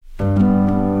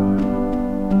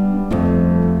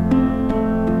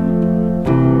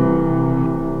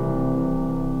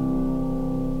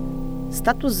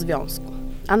Status związku.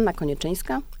 Anna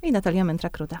Konieczynska i Natalia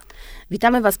Mędra-Kruda.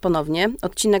 Witamy Was ponownie.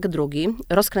 Odcinek 2.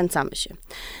 Rozkręcamy się.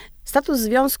 Status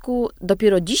związku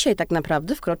dopiero dzisiaj tak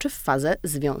naprawdę wkroczy w fazę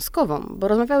związkową, bo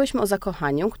rozmawiałyśmy o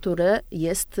zakochaniu, które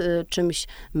jest czymś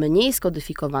mniej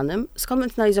skodyfikowanym,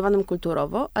 skonwencjonalizowanym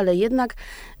kulturowo, ale jednak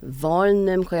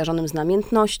wolnym, kojarzonym z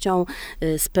namiętnością,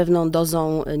 z pewną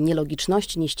dozą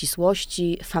nielogiczności,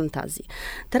 nieścisłości, fantazji.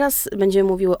 Teraz będziemy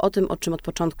mówiły o tym, o czym od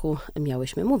początku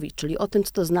miałyśmy mówić, czyli o tym,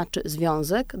 co to znaczy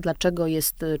związek, dlaczego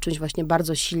jest czymś właśnie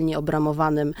bardzo silnie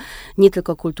obramowanym, nie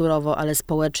tylko kulturowo, ale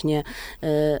społecznie,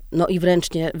 no i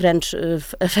wręcz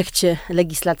w efekcie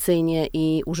legislacyjnie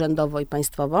i urzędowo i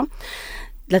państwowo.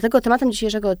 Dlatego tematem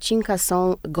dzisiejszego odcinka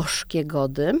są gorzkie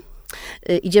gody.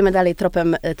 Idziemy dalej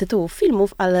tropem tytułów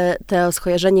filmów, ale to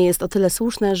skojarzenie jest o tyle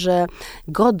słuszne, że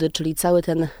gody, czyli cały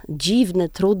ten dziwny,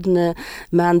 trudny,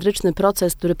 meandryczny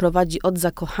proces, który prowadzi od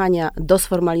zakochania do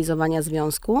sformalizowania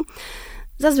związku,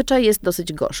 zazwyczaj jest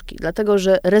dosyć gorzki, dlatego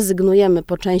że rezygnujemy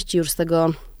po części już z tego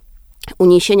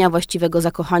uniesienia właściwego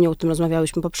zakochania, o którym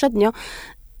rozmawiałyśmy poprzednio,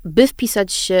 by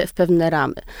wpisać się w pewne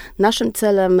ramy. Naszym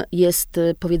celem jest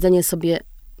powiedzenie sobie,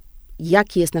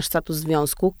 jaki jest nasz status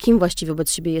związku, kim właściwie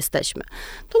wobec siebie jesteśmy.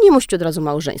 To nie musi być od razu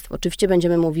małżeństwo. Oczywiście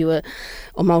będziemy mówiły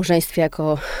o małżeństwie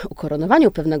jako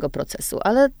ukoronowaniu pewnego procesu,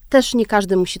 ale też nie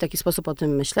każdy musi w taki sposób o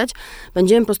tym myśleć.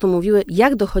 Będziemy po prostu mówiły,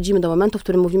 jak dochodzimy do momentu, w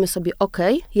którym mówimy sobie,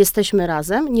 jesteśmy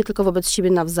razem, nie tylko wobec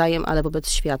siebie nawzajem, ale wobec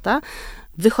świata.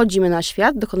 Wychodzimy na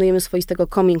świat, dokonujemy swoistego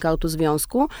coming outu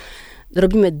związku,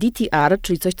 robimy DTR,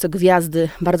 czyli coś, co gwiazdy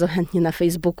bardzo chętnie na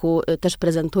Facebooku też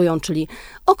prezentują, czyli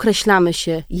określamy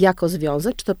się jako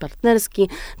związek, czy to partnerski,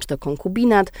 czy to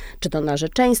konkubinat, czy to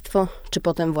narzeczeństwo, czy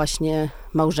potem właśnie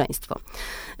małżeństwo.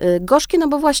 Gorzkie, no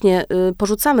bo właśnie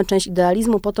porzucamy część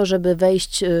idealizmu po to, żeby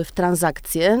wejść w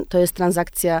transakcję. To jest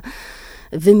transakcja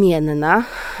wymienna.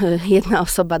 Jedna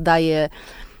osoba daje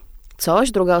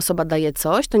coś, druga osoba daje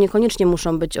coś. To niekoniecznie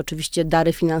muszą być oczywiście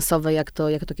dary finansowe, jak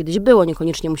to kiedyś było.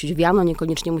 Niekoniecznie musi być wiano,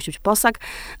 niekoniecznie musi być posag,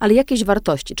 ale jakieś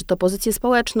wartości. Czy to pozycję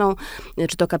społeczną,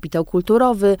 czy to kapitał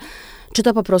kulturowy, czy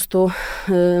to po prostu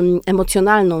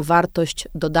emocjonalną wartość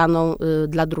dodaną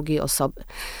dla drugiej osoby.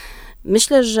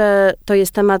 Myślę, że to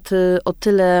jest temat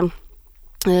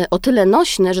o tyle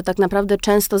nośny, że tak naprawdę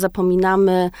często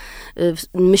zapominamy,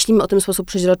 myślimy o tym w sposób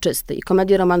przeźroczysty. I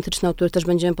komedie romantyczne, o których też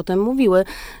będziemy potem mówiły,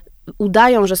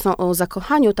 udają, że są o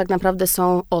zakochaniu, tak naprawdę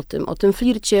są o tym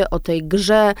flircie, o tej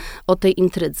grze, o tej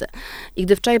intrydze. I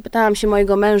gdy wczoraj pytałam się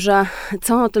mojego męża,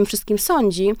 co on o tym wszystkim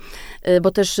sądzi,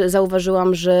 bo też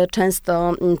zauważyłam, że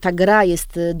często ta gra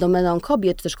jest domeną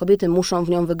kobiet, też kobiety muszą w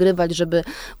nią wygrywać, żeby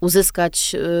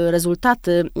uzyskać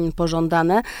rezultaty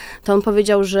pożądane, to on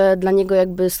powiedział, że dla niego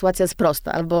jakby sytuacja jest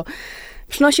prosta, albo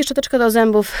przynosi szczoteczkę do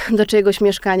zębów do czyjegoś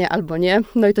mieszkania, albo nie.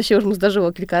 No i to się już mu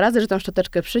zdarzyło kilka razy, że tą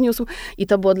szczoteczkę przyniósł i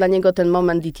to było dla niego ten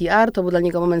moment DTR, to był dla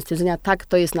niego moment stwierdzenia, tak,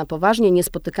 to jest na poważnie, nie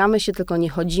spotykamy się, tylko nie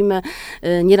chodzimy,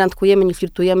 nie randkujemy, nie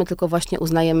flirtujemy, tylko właśnie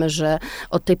uznajemy, że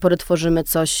od tej pory tworzymy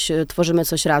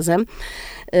coś razem.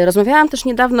 Rozmawiałam też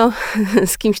niedawno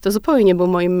z kimś, kto zupełnie nie był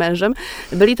moim mężem.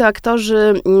 Byli to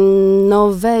aktorzy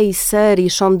nowej serii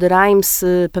Shondy Rhimes,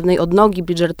 pewnej odnogi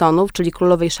Bridgertonów, czyli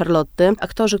Królowej Charlotty.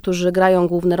 Aktorzy, którzy grają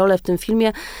główne role w tym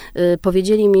filmie,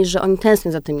 powiedzieli mi, że oni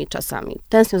tęsknią za tymi czasami.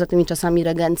 Tęsknią za tymi czasami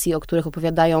regencji, o których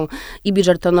opowiadają i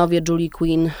Bridgertonowie, Julie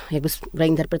Quinn, jakby z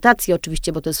reinterpretacji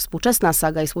oczywiście, bo to jest współczesna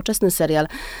saga i współczesny serial,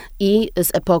 i z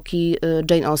epoki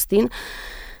Jane Austen.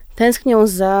 Tęsknią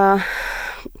za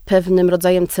pewnym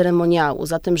rodzajem ceremoniału,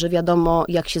 za tym, że wiadomo,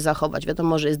 jak się zachować.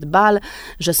 Wiadomo, że jest bal,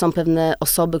 że są pewne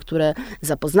osoby, które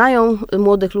zapoznają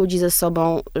młodych ludzi ze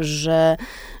sobą, że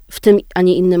w tym, a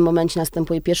nie innym momencie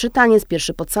następuje pierwszy taniec,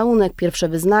 pierwszy pocałunek, pierwsze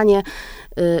wyznanie,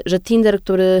 że Tinder,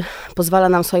 który pozwala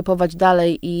nam swajpować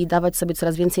dalej i dawać sobie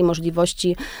coraz więcej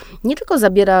możliwości, nie tylko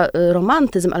zabiera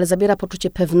romantyzm, ale zabiera poczucie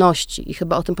pewności. I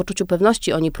chyba o tym poczuciu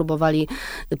pewności oni próbowali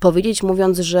powiedzieć,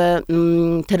 mówiąc, że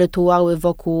te rytuały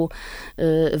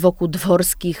wokół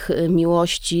dworskich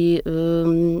miłości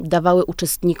dawały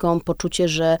uczestnikom poczucie,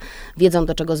 że wiedzą,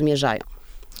 do czego zmierzają.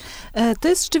 To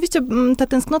jest rzeczywiście, ta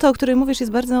tęsknota, o której mówisz,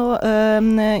 jest bardzo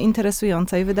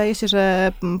interesująca i wydaje się,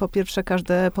 że po pierwsze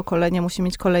każde pokolenie musi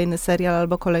mieć kolejny serial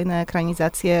albo kolejne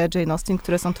ekranizacje Jane Austen,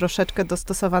 które są troszeczkę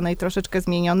dostosowane i troszeczkę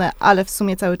zmienione, ale w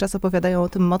sumie cały czas opowiadają o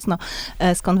tym mocno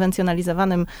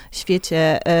skonwencjonalizowanym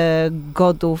świecie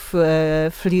godów,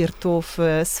 flirtów,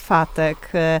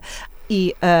 swatek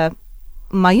i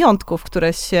majątków,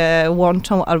 które się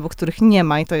łączą albo których nie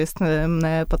ma i to jest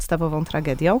podstawową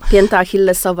tragedią. Pięta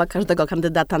achillesowa każdego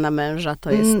kandydata na męża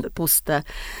to jest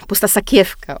pusta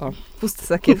sakiewka. Pusta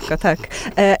sakiewka, tak.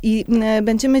 I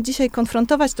będziemy dzisiaj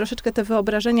konfrontować troszeczkę te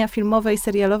wyobrażenia filmowe i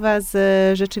serialowe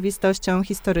z rzeczywistością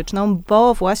historyczną,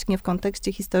 bo właśnie w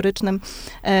kontekście historycznym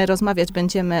rozmawiać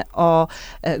będziemy o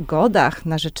godach,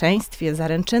 narzeczeństwie,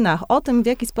 zaręczynach, o tym, w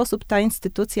jaki sposób ta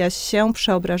instytucja się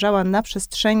przeobrażała na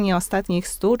przestrzeni ostatnich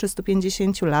 100 czy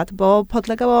 150 lat, bo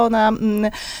podlegała ona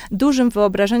dużym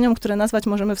wyobrażeniom, które nazwać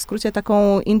możemy w skrócie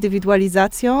taką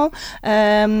indywidualizacją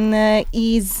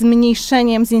i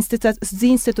zmniejszeniem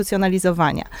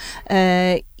zinstytucjonalizowania.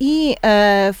 I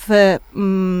w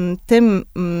tym,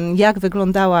 jak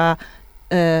wyglądała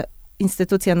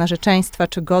instytucja narzeczeństwa,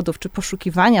 czy godów, czy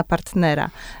poszukiwania partnera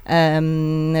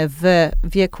w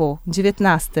wieku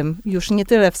XIX, już nie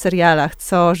tyle w serialach,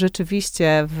 co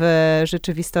rzeczywiście w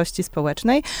rzeczywistości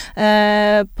społecznej,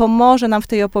 pomoże nam w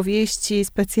tej opowieści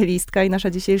specjalistka i nasza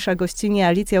dzisiejsza gościni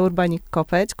Alicja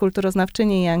Urbanik-Kopeć,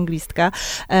 kulturoznawczyni i anglistka,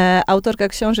 autorka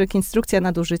książek Instrukcja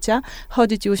nadużycia,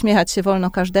 Chodzić i uśmiechać się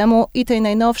wolno każdemu i tej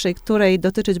najnowszej, której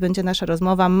dotyczyć będzie nasza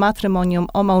rozmowa, Matrymonium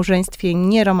o małżeństwie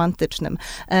nieromantycznym.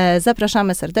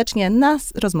 Zapraszamy serdecznie na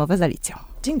rozmowę z Alicją.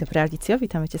 Dzień dobry, Alicjo,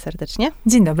 witamy cię serdecznie.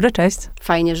 Dzień dobry, cześć.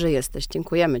 Fajnie, że jesteś.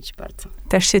 Dziękujemy ci bardzo.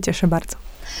 Też się cieszę bardzo.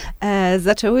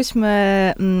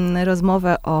 Zaczęłyśmy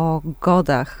rozmowę o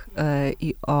godach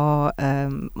i o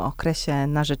okresie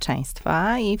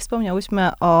narzeczeństwa i wspomniałyśmy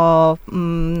o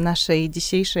naszej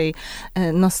dzisiejszej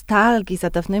nostalgii za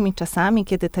dawnymi czasami,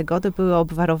 kiedy te gody były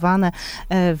obwarowane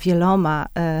wieloma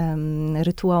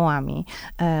rytuałami,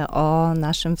 o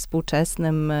naszym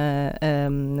współczesnym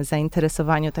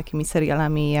zainteresowaniu takimi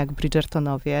serialami jak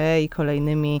Bridgertonowie i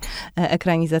kolejnymi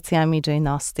ekranizacjami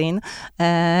Jane Austen,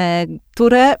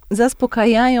 które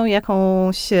zaspokajają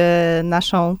jakąś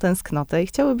naszą tęsknotę. I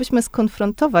chciałybyśmy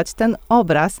skonfrontować ten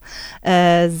obraz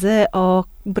z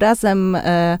obrazem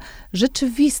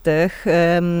rzeczywistych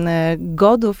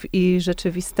godów i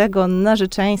rzeczywistego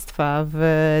narzeczeństwa w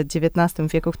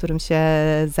XIX wieku, którym się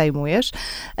zajmujesz.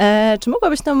 Czy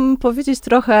mogłabyś nam powiedzieć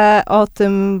trochę o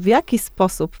tym, w jaki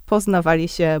sposób poznawali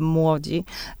się młodzi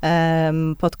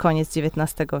pod koniec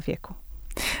XIX wieku?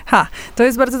 To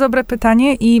jest bardzo dobre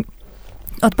pytanie i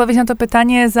odpowiedź na to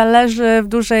pytanie zależy w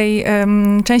dużej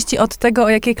części od tego, o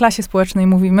jakiej klasie społecznej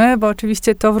mówimy, bo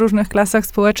oczywiście to w różnych klasach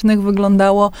społecznych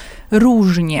wyglądało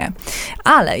różnie.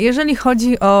 Ale jeżeli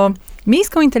chodzi o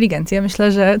miejską inteligencję,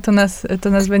 myślę, że to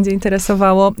nas będzie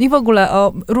interesowało i w ogóle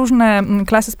o różne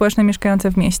klasy społeczne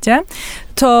mieszkające w mieście,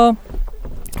 to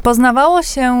poznawało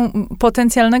się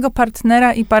potencjalnego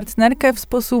partnera i partnerkę w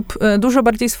sposób dużo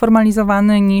bardziej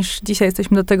sformalizowany niż dzisiaj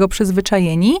jesteśmy do tego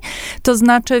przyzwyczajeni. To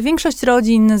znaczy większość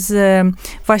rodzin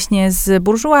właśnie z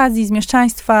burżuazji, z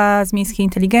mieszczaństwa, z miejskiej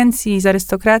inteligencji, z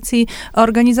arystokracji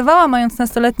organizowała, mając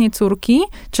nastoletnie córki,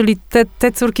 czyli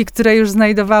te córki, które już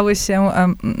znajdowały się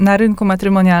na rynku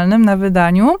matrymonialnym, na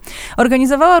wydaniu,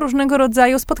 organizowała różnego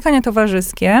rodzaju spotkania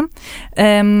towarzyskie.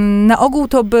 Na ogół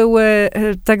to były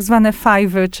tak zwane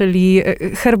fajwy, czyli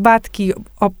herbatki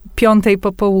o 5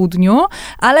 po południu,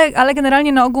 ale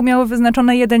generalnie na ogół miały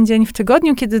wyznaczony jeden dzień w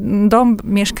tygodniu, kiedy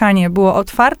mieszkanie było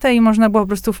otwarte i można było po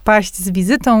prostu wpaść z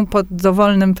wizytą pod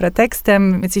dowolnym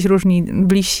pretekstem, jacyś różni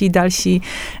bliżsi, dalsi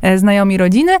znajomi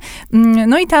rodziny.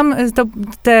 No i tam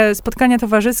te spotkania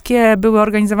towarzyskie były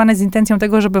organizowane z intencją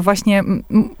tego, żeby właśnie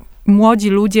młodzi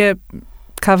ludzie,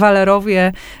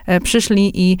 kawalerowie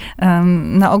przyszli i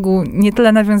na ogół nie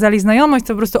tyle nawiązali znajomość,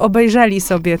 to po prostu obejrzeli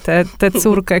sobie tę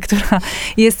córkę, która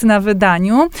jest na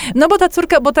wydaniu. No bo ta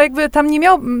córka, bo to jakby tam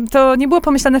to nie było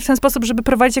pomyślane w ten sposób, żeby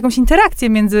prowadzić jakąś interakcję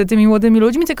między tymi młodymi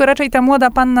ludźmi, tylko raczej ta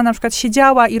młoda panna na przykład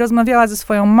siedziała i rozmawiała ze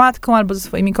swoją matką, albo ze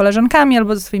swoimi koleżankami,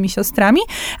 albo ze swoimi siostrami,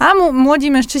 a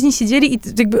młodzi mężczyźni siedzieli i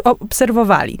jakby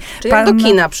obserwowali. Czyli jak do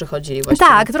kina przychodzili właściwie.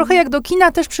 Tak, trochę jak do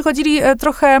kina też przychodzili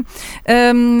trochę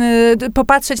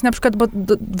popatrzeć na przykład, bo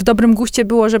w dobrym guście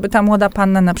było, żeby ta młoda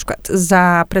panna na przykład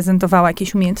zaprezentowała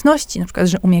jakieś umiejętności, na przykład,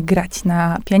 że umie grać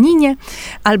na pianinie,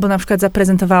 albo na przykład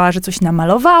zaprezentowała, że coś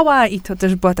namalowała i to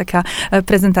też była taka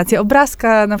prezentacja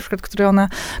obrazka, na przykład, który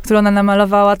ona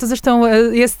namalowała. To zresztą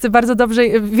jest bardzo dobrze,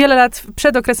 wiele lat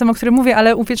przed okresem, o którym mówię,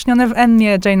 ale uwiecznione w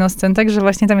Emmie Jane Austen, także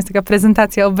właśnie tam jest taka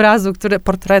prezentacja obrazu,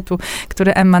 portretu,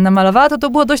 który Emma namalowała. To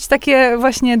było dość takie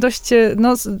właśnie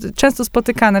często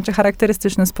spotykane, czy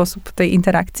charakterystyczny sposób tej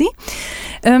interakcji.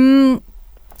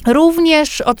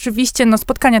 Również oczywiście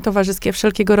spotkania towarzyskie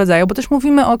wszelkiego rodzaju, bo też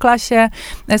mówimy o klasie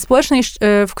społecznej,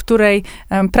 w której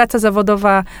praca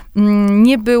zawodowa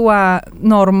nie była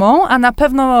normą, a na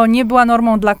pewno nie była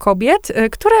normą dla kobiet,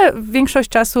 które większość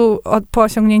czasu po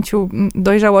osiągnięciu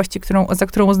dojrzałości, za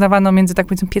którą uznawano między tak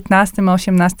powiedzmy 15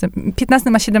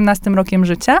 a 17 rokiem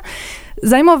życia,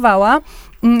 zajmowała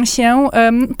się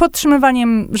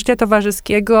podtrzymywaniem życia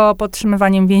towarzyskiego,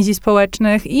 podtrzymywaniem więzi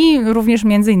społecznych i również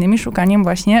między innymi szukaniem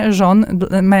właśnie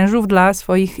mężów dla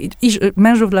swoich,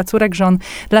 mężów dla córek, żon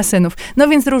dla synów. No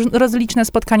więc rozliczne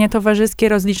spotkania towarzyskie,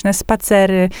 rozliczne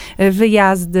spacery,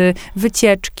 wyjazdy,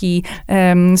 wycieczki,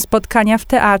 spotkania w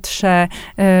teatrze,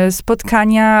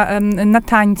 spotkania na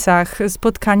tańcach,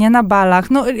 spotkania na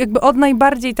balach. No jakby od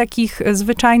najbardziej takich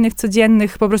zwyczajnych,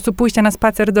 codziennych, po prostu pójścia na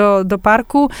spacer do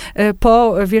parku,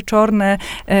 po wieczorne,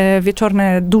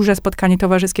 duże spotkanie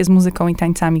towarzyskie z muzyką i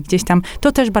tańcami gdzieś tam.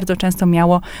 To też bardzo często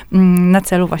miało na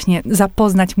celu właśnie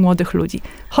zapoznać młodych ludzi.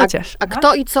 Chociaż... A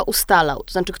kto i co ustalał?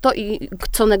 To znaczy, kto i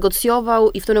co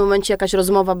negocjował i w tym momencie jakaś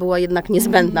rozmowa była jednak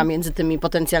niezbędna między tymi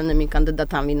potencjalnymi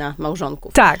kandydatami na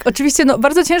małżonków. Tak, oczywiście,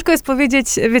 bardzo ciężko jest powiedzieć,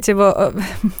 wiecie, bo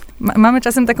mamy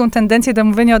czasem taką tendencję do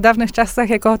mówienia o dawnych czasach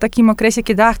jako o takim okresie,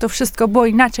 kiedy to wszystko było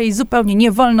inaczej, zupełnie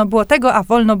nie wolno było tego, a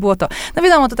wolno było to. No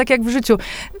wiadomo, to tak jak w życiu.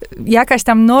 Jakaś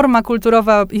tam norma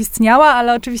kulturowa istniała,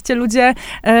 ale oczywiście ludzie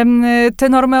tę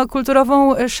normę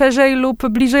kulturową szerzej lub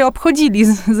bliżej obchodzili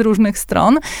z różnych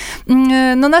stron.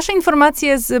 No nasze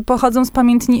informacje pochodzą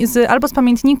albo z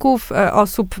pamiętników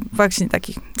osób właśnie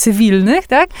takich cywilnych,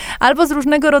 tak? Albo z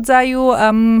różnego rodzaju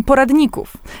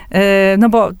poradników. No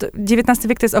bo XIX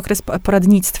wiek to jest okres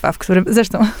poradnictwa, w którym,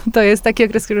 zresztą to jest taki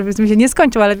okres, który się nie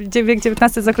skończył, ale wiek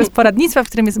XIX to jest okres poradnictwa, w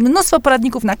którym jest mnóstwo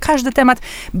poradników na każdy temat,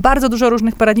 bardzo dużo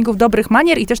różnych poradników dobrych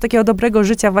manier i też takiego dobrego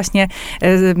życia właśnie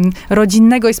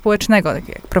rodzinnego i społecznego, tak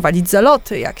jak prowadzić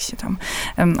zaloty, jak się tam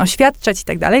oświadczać i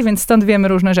tak dalej, więc stąd wiemy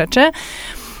różne rzeczy.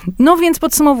 No więc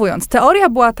podsumowując, teoria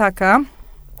była taka,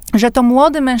 że to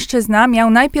młody mężczyzna miał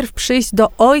najpierw przyjść do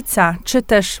ojca, czy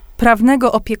też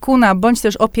prawnego opiekuna, bądź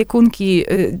też opiekunki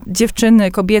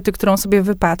dziewczyny, kobiety, którą sobie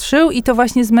wypatrzył i to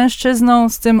właśnie z mężczyzną,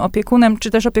 z tym opiekunem,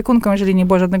 czy też opiekunką, jeżeli nie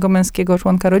było żadnego męskiego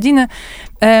członka rodziny,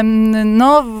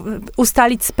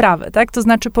 ustalić sprawę, tak? To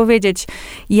znaczy powiedzieć,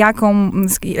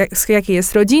 z jakiej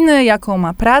jest rodziny, jaką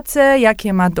ma pracę,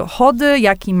 jakie ma dochody,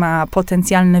 jaki ma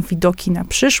potencjalne widoki na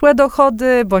przyszłe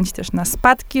dochody, bądź też na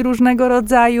spadki różnego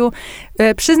rodzaju,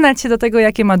 przyznać się do tego,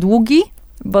 jakie ma długi,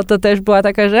 bo to też była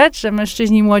taka rzecz, że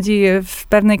mężczyźni młodzi w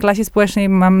pewnej klasie społecznej,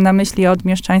 mam na myśli od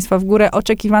mieszczaństwa w górę,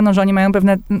 oczekiwano, że oni mają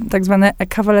pewne tak zwane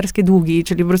kawalerskie długi,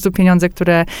 czyli po prostu pieniądze,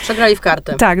 które... Przegrali w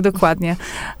kartę. Tak, dokładnie.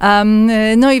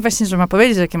 No i właśnie, że ma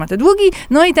powiedzieć, jakie ma te długi.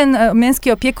 No i ten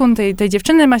męski opiekun tej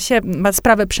dziewczyny ma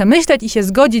sprawę przemyśleć i się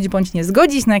zgodzić bądź nie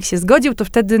zgodzić. No jak się zgodził, to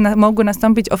wtedy mogły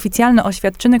nastąpić oficjalne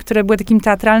oświadczyny, które były takim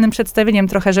teatralnym przedstawieniem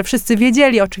trochę, że wszyscy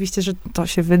wiedzieli oczywiście, że to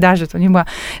się wydarzy, to nie była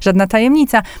żadna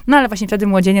tajemnica. No ale właśnie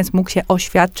wtedy młodzieniec mógł się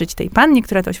oświadczyć tej pannie,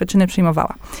 która te oświadczyny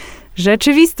przyjmowała.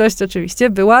 Rzeczywistość oczywiście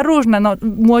była różna. No,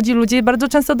 młodzi ludzie bardzo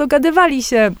często dogadywali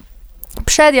się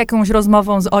przed jakąś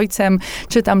rozmową z ojcem,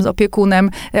 czy tam z opiekunem.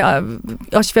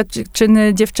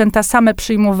 Oświadczyny dziewczęta same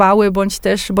przyjmowały, bądź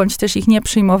też ich nie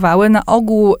przyjmowały. Na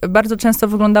ogół bardzo często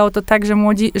wyglądało to tak,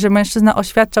 że mężczyzna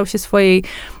oświadczał się swojej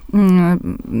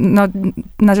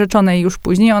narzeczonej już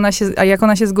później, a jak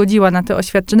ona się zgodziła na te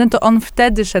oświadczyny, to on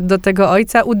wtedy szedł do tego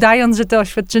ojca, udając, że te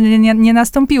oświadczyny nie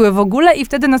nastąpiły w ogóle i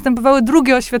wtedy następowały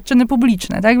drugie oświadczyny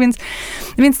publiczne, tak?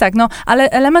 Więc tak, ale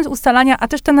element ustalania, a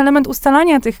też ten element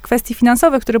ustalania tych kwestii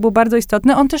finansowych, który był bardzo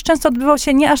istotny, on też często odbywał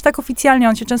się nie aż tak oficjalnie,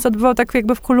 on się często odbywał tak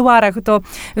jakby w kuluarach. To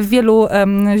w wielu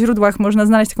źródłach można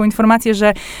znaleźć taką informację,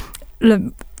 że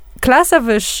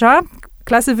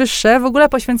klasy wyższe w ogóle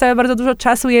poświęcały bardzo dużo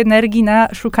czasu i energii na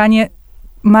szukanie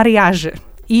mariaży.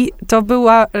 I to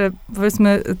była,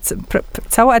 powiedzmy,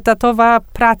 cała etatowa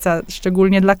praca,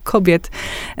 szczególnie dla kobiet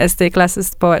z tych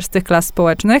klas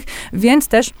społecznych, więc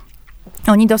też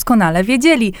oni doskonale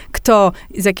wiedzieli, kto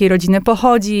z jakiej rodziny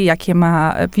pochodzi, jakie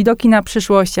ma widoki na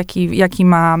przyszłość,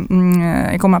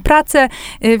 jaką ma pracę,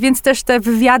 więc też te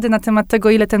wywiady na temat tego,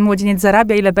 ile ten młodzieniec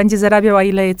zarabia, ile będzie zarabiał, a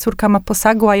ile córka ma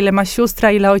posagu, a ile ma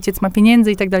siostra, ile ojciec ma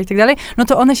pieniędzy i tak dalej, no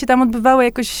to one się tam odbywały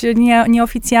jakoś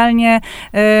nieoficjalnie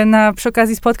przy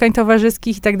okazji spotkań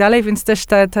towarzyskich i tak dalej, więc też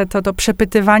to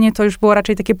przepytywanie to już było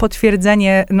raczej takie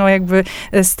potwierdzenie, jakby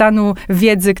stanu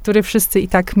wiedzy, który wszyscy i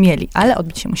tak mieli, ale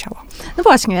odbyć się musiało. No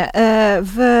właśnie,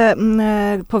 w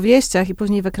powieściach i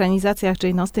później w ekranizacjach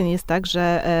Jane Austen jest tak,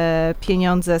 że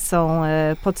pieniądze są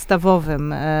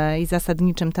podstawowym i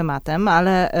zasadniczym tematem,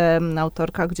 ale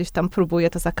autorka gdzieś tam próbuje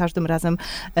to za każdym razem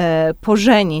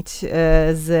pożenić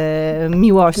z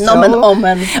miłością. Nomen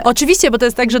omen. Oczywiście, bo to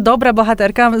jest tak, że dobra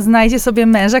bohaterka znajdzie sobie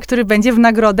męża, który będzie w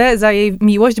nagrodę za jej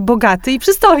miłość bogaty i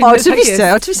przystojny.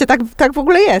 Oczywiście, tak w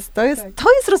ogóle jest. To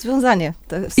jest rozwiązanie.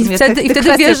 I wtedy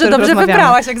wiesz, że dobrze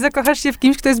wybrałaś, jak zakochasz się w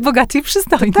kimś, kto jest bogaty i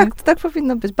przystojny. Tak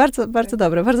powinno być. Bardzo, bardzo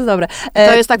dobre, bardzo dobre.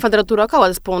 To jest ta kwadratura koła, to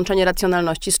jest połączenie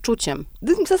racjonalności z czuciem.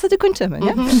 W zasadzie kończymy,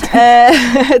 nie?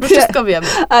 Wszystko wiemy.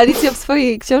 Alicjo, w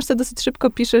swojej książce dosyć szybko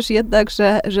piszesz jednak,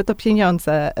 że to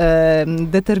pieniądze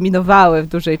determinowały w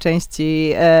dużej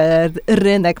części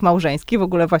rynek małżeński. W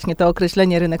ogóle właśnie to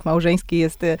określenie rynek małżeński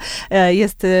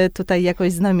jest tutaj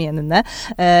jakoś znamienne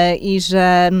i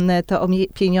że to o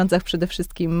pieniądzach przede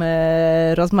wszystkim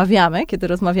rozmawiamy, kiedy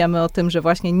rozmawiamy o tym, że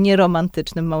właśnie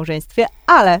nieromantycznym małżeństwie,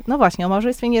 ale no właśnie o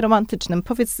małżeństwie nieromantycznym.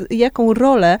 Powiedz, jaką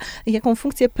rolę, jaką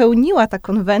funkcję pełniła ta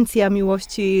konwencja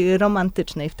miłości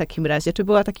romantycznej w takim razie? Czy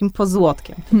była takim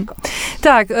pozłotkiem tylko?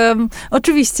 Tak,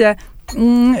 oczywiście.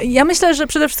 Ja myślę, że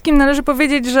przede wszystkim należy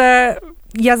powiedzieć, że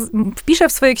ja piszę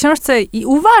w swojej książce i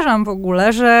uważam w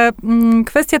ogóle, że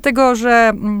kwestia tego,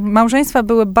 że małżeństwa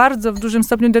były bardzo w dużym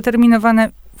stopniu determinowane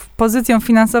pozycją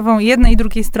finansową jednej i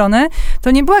drugiej strony,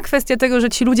 to nie była kwestia tego, że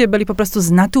ci ludzie byli po prostu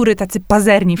z natury tacy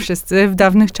pazerni wszyscy w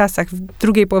dawnych czasach, w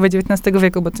drugiej połowie XIX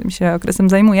wieku, bo tym się okresem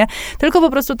zajmuję, tylko po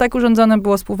prostu tak urządzone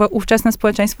było ówczesne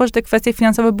społeczeństwo, że te kwestie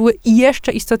finansowe były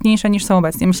jeszcze istotniejsze niż są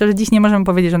obecnie. Myślę, że dziś nie możemy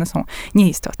powiedzieć, że one są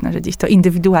nieistotne, że dziś to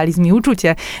indywidualizm i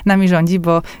uczucie nami rządzi,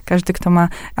 bo każdy, kto ma,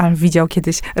 widział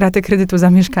kiedyś ratę kredytu za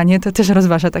mieszkanie, to też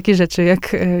rozważa takie rzeczy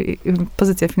jak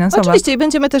pozycja finansowa. Oczywiście i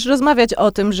będziemy też rozmawiać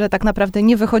o tym, że tak naprawdę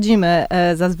nie wychodzimy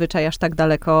zazwyczaj aż tak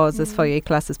daleko ze swojej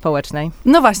klasy społecznej.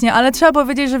 No właśnie, ale trzeba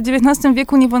powiedzieć, że w XIX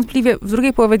wieku niewątpliwie, w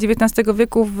drugiej połowie XIX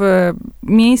wieku w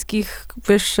miejskich,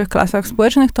 wyższych klasach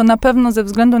społecznych, to na pewno ze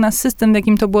względu na system, w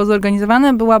jakim to było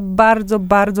zorganizowane, była bardzo,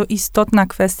 bardzo istotna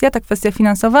kwestia, ta kwestia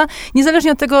finansowa,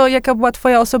 niezależnie od tego, jaka była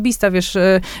twoja osobista,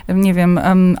 nie wiem,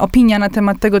 opinia na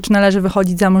temat tego, czy należy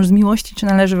wychodzić za mąż z miłości, czy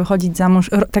należy wychodzić za mąż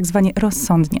tak zwanie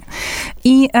rozsądnie.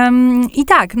 I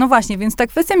tak, no właśnie, więc ta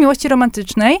kwestia miłości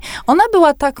romantycznej, ona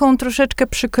była taką troszeczkę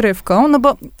przykrywką, no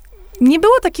bo nie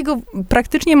było takiego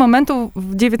praktycznie momentu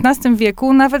w XIX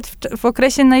wieku, nawet w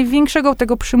okresie największego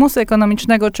tego przymusu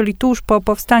ekonomicznego, czyli tuż po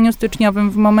powstaniu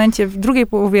styczniowym, w momencie, w drugiej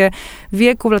połowie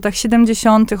wieku, w latach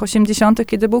 70., 80.,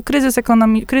 kiedy był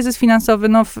kryzys finansowy,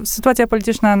 sytuacja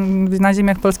polityczna na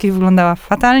ziemiach polskich wyglądała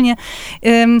fatalnie,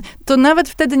 to nawet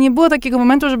wtedy nie było takiego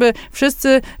momentu, żeby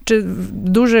wszyscy, czy w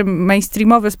duży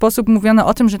mainstreamowy sposób mówiono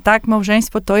o tym, że tak,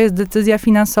 małżeństwo to jest decyzja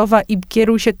finansowa i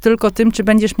kieruj się tylko tym, czy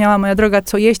będziesz miała, moja droga,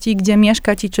 co jeść i gdzie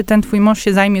mieszkać i czy ten twój mąż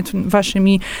się zajmie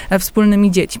waszymi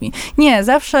wspólnymi dziećmi. Nie,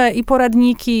 zawsze i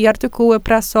poradniki, i artykuły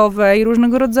prasowe, i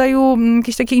różnego rodzaju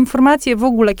jakieś takie informacje w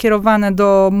ogóle kierowane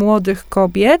do młodych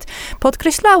kobiet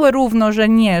podkreślały równo, że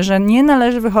nie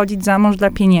należy wychodzić za mąż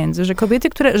dla pieniędzy, że kobiety,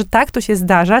 że tak, to się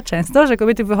zdarza często, że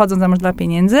kobiety wychodzą za mąż dla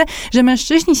pieniędzy, że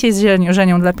mężczyźni się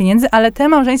żenią dla pieniędzy, ale te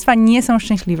małżeństwa nie są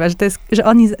szczęśliwe, że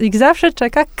ich zawsze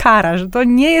czeka kara, że to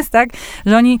nie jest tak,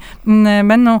 że oni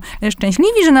będą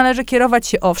szczęśliwi, że należy kierować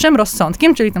się owszem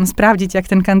rozsądkiem, czyli tam sprawdzić, jak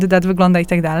ten kandydat wygląda i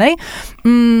tak dalej.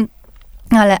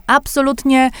 Ale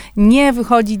absolutnie nie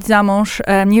wychodzić za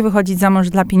mąż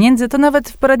dla pieniędzy. To nawet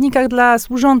w poradnikach dla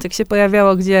służących się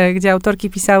pojawiało, gdzie autorki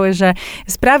pisały, że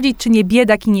sprawdzić, czy nie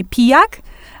biedak i nie pijak,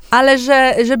 ale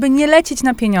żeby nie lecieć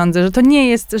na pieniądze, że to nie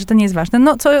jest ważne.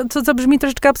 No, co brzmi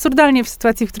troszeczkę absurdalnie w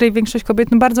sytuacji, w której większość kobiet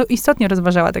bardzo istotnie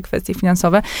rozważała te kwestie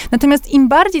finansowe. Natomiast im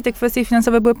bardziej te kwestie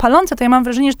finansowe były palące, to ja mam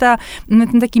wrażenie, że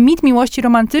ten taki mit miłości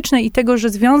romantycznej i tego, że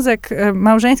związek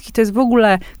małżeński to jest w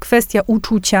ogóle kwestia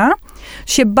uczucia,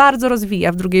 się bardzo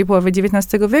rozwija w drugiej połowie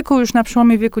XIX wieku. Już na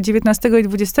przełomie wieku XIX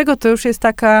i XX to już jest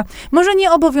taka, może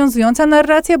nie obowiązująca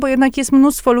narracja, bo jednak jest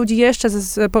mnóstwo ludzi jeszcze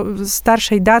z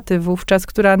starszej daty wówczas,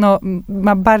 która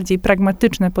ma bardziej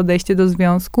pragmatyczne podejście do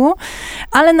związku,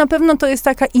 ale na pewno to jest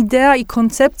taka idea i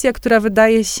koncepcja, która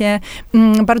wydaje się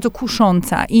bardzo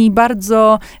kusząca i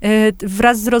bardzo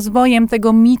wraz z rozwojem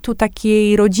tego mitu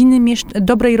takiej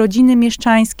dobrej rodziny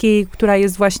mieszczańskiej, która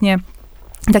jest właśnie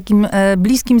takim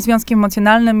bliskim związkiem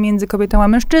emocjonalnym między kobietą a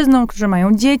mężczyzną, którzy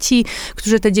mają dzieci,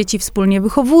 którzy te dzieci wspólnie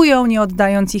wychowują, nie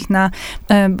oddając ich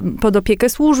pod opiekę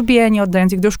służbie, nie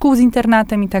oddając ich do szkół z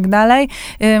internatem i tak dalej.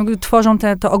 Tworzą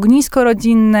to ognisko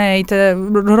rodzinne i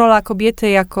rola kobiety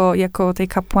jako tej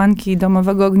kapłanki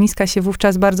domowego ogniska się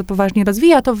wówczas bardzo poważnie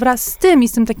rozwija. To wraz z tym i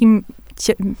z tym takim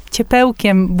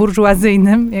ciepełkiem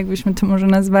burżuazyjnym, jakbyśmy to może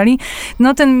nazwali,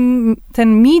 no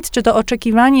ten mit, czy to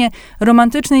oczekiwanie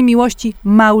romantycznej miłości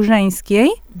małżeńskiej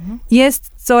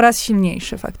jest coraz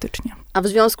silniejszy faktycznie. A w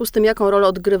związku z tym, jaką rolę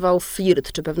odgrywał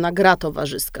flirt, czy pewna gra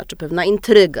towarzyska, czy pewna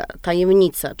intryga,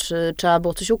 tajemnica, czy trzeba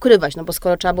było coś ukrywać, no bo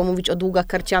skoro trzeba było mówić o długach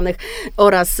karcianych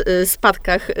oraz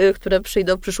spadkach, które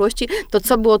przyjdą w przyszłości, to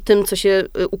co było tym, co się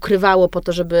ukrywało po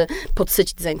to, żeby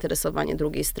podsycić zainteresowanie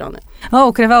drugiej strony?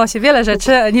 Ukrywało się wiele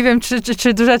rzeczy. Nie wiem,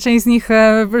 czy duża część z nich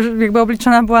jakby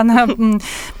obliczona była na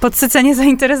podsycenie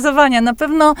zainteresowania. Na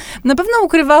pewno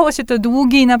ukrywało się te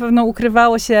długi, na pewno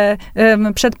ukrywało się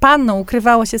przed panną,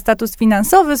 ukrywało się status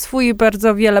finansowy swój.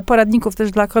 Bardzo wiele poradników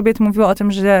też dla kobiet mówiło o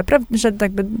tym, że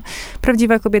jakby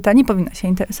prawdziwa kobieta nie powinna się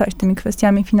interesować tymi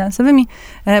kwestiami finansowymi,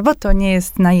 bo to nie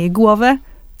jest na jej głowę.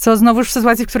 Co znowuż w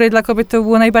sytuacji, w której dla kobiet to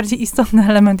był najbardziej istotny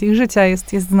element ich życia,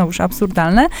 jest znowuż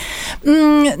absurdalne.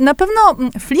 Na pewno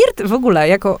flirt w ogóle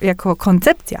jako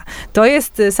koncepcja to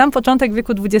jest sam początek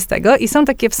wieku XX i są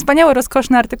takie wspaniałe,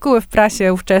 rozkoszne artykuły w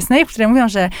prasie ówczesnej, w której mówią,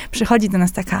 że przychodzi do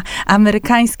nas taka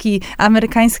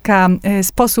amerykańska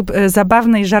sposób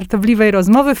zabawnej, żartobliwej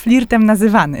rozmowy flirtem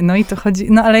nazywany. No i to chodzi,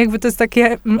 ale jakby to jest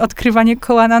takie odkrywanie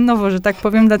koła na nowo, że tak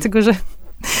powiem, dlatego, że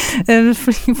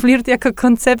flirt jako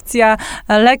koncepcja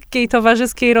lekkiej,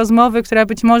 towarzyskiej rozmowy, która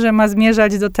być może ma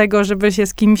zmierzać do tego, żeby się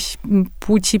z kimś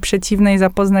płci przeciwnej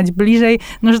zapoznać bliżej.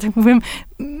 No, że tak powiem,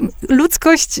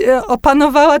 ludzkość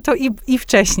opanowała to i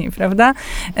wcześniej, prawda?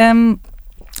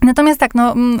 Natomiast tak,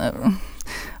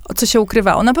 co się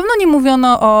ukrywało. Na pewno nie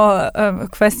mówiono o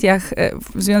kwestiach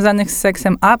związanych z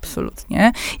seksem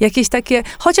absolutnie. Jakieś takie,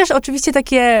 chociaż oczywiście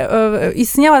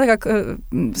istniała taka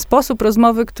sposób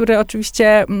rozmowy, który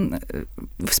oczywiście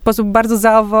w sposób bardzo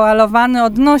zaowalowany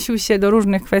odnosił się do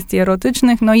różnych kwestii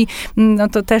erotycznych,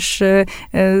 to też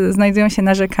znajdują się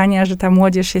narzekania, że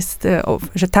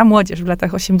ta młodzież w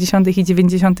latach 80. i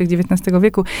 90. XIX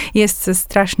wieku jest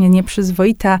strasznie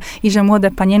nieprzyzwoita i że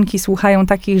młode panienki słuchają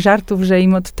takich żartów, że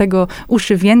im od tego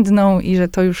uszy więdną i że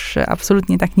to już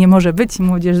absolutnie tak nie może być.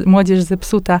 Młodzież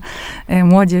zepsuta,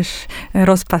 młodzież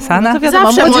rozpasana. No to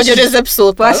wiadomo, zawsze młodzież jest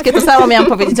zepsuta. Właśnie to samo miałam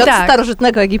powiedzieć. Od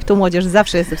starożytnego Egiptu młodzież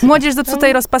zawsze jest zepsuta. Młodzież zepsuta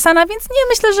i rozpasana, więc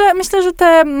myślę, że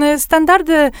te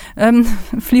standardy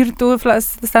flirtu,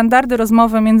 standardy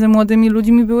rozmowy między młodymi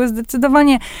ludźmi były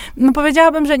zdecydowanie,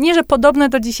 powiedziałabym, że nie, że podobne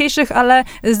do dzisiejszych, ale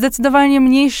zdecydowanie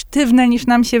mniej sztywne niż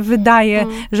nam się wydaje,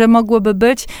 że mogłyby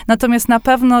być. Natomiast na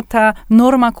pewno ta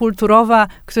norma kulturowa,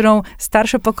 którą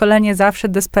starsze pokolenie zawsze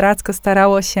desperacko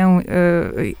starało się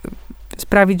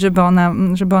sprawić, żeby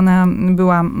ona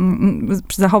była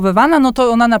zachowywana, no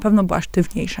to ona na pewno była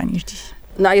sztywniejsza niż dziś.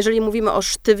 No a jeżeli mówimy o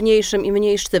sztywniejszym i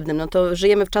mniej sztywnym, no to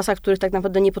żyjemy w czasach, w których tak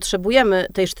naprawdę nie potrzebujemy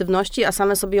tej sztywności, a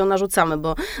same sobie ją narzucamy,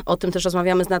 bo o tym też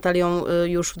rozmawiamy z Natalią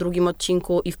już w drugim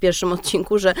odcinku i w pierwszym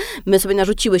odcinku, że my sobie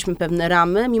narzuciłyśmy pewne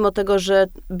ramy, mimo tego, że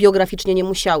biograficznie nie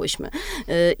musiałyśmy.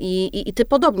 I ty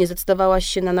podobnie zdecydowałaś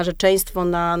się na narzeczeństwo,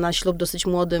 na ślub w dosyć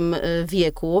młodym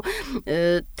wieku.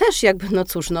 Też jakby,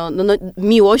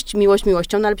 miłość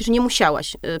miłością, no ale przecież nie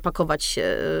musiałaś pakować się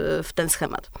w ten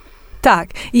schemat. Tak.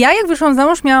 Ja jak wyszłam za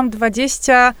mąż, miałam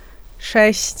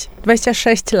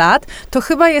 26 lat, to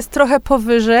chyba jest trochę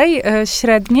powyżej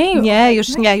średniej. Nie, już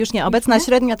nie. Obecna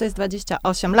średnia to jest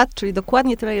 28 lat, czyli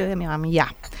dokładnie tyle, ile miałam ja.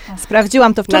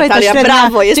 Sprawdziłam to wczoraj. Natalia, ta średnia,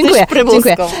 brawo, jesteś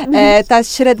prymuską. Ta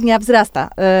średnia wzrasta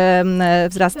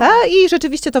i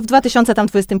rzeczywiście to w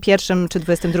 2021 czy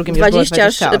 2022 już było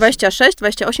 26,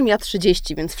 28, ja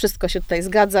 30, więc wszystko się tutaj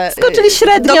zgadza. Czyli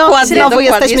średnio, znowu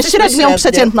jesteśmy średnią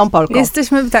przeciętną Polką.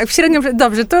 Jesteśmy, tak,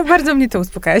 dobrze, to bardzo mnie to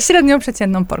uspokaja. Średnią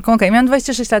przeciętną Polką. Okej, miałam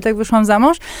 26 lat, jak wyszłam za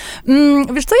mąż.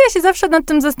 Wiesz co, ja się zawsze nad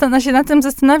tym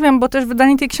zastanawiam, bo też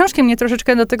wydanie tej książki mnie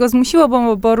troszeczkę do tego zmusiło,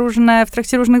 bo w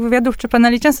trakcie różnych wywiadów czy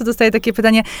paneli często dostaję takie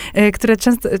pytanie, które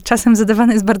czasem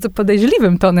zadawane jest bardzo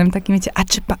podejrzliwym tonem, takim wiecie,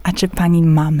 a czy pani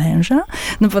ma męża?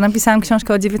 No bo napisałam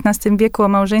książkę o XIX wieku, o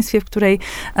małżeństwie, w której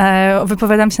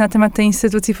wypowiadam się na temat tej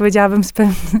instytucji, powiedziałabym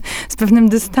z pewnym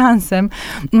dystansem.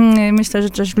 Myślę, że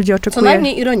część ludzi oczekuje... Co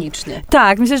najmniej ironicznie.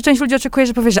 Tak, myślę, że część ludzi oczekuje,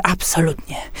 że powie, że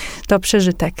absolutnie, to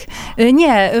przeżytek.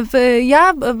 Nie,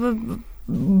 ja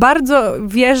bardzo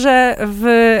wierzę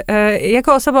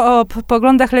jako osoba o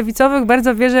poglądach lewicowych,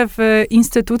 bardzo wierzę w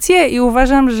instytucje i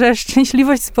uważam, że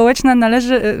szczęśliwość społeczna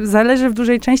zależy w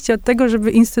dużej części od tego,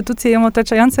 żeby instytucje ją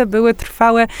otaczające były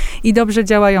trwałe i dobrze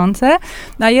działające.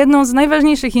 A jedną z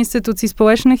najważniejszych instytucji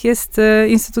społecznych jest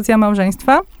instytucja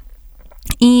małżeństwa.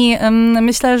 I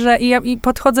myślę, że i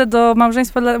podchodzę do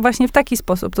małżeństwa właśnie w taki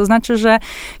sposób. To znaczy, że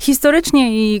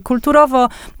historycznie i kulturowo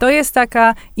to jest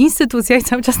taka instytucja, i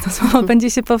cały czas to słowo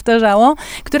będzie się powtarzało,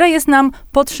 która jest nam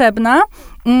potrzebna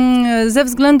ze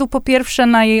względu po pierwsze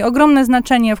na jej ogromne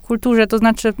znaczenie w kulturze, to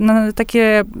znaczy na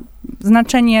takie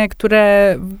znaczenie,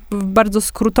 które w bardzo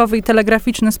skrótowy i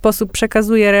telegraficzny sposób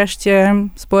przekazuje reszcie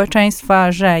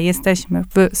społeczeństwa, że jesteśmy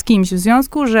z kimś w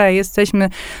związku, że jesteśmy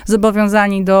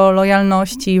zobowiązani do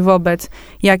lojalności wobec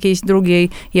jakiejś drugiej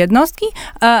jednostki,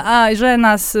 a że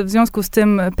nas w związku z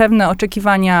tym pewne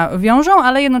oczekiwania wiążą,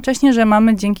 ale jednocześnie, że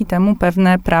mamy dzięki temu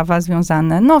pewne prawa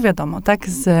związane, no wiadomo, tak,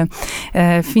 z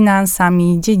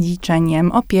finansami,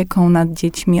 dziedziczeniem, opieką nad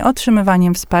dziećmi,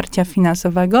 otrzymywaniem wsparcia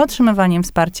finansowego, otrzymywaniem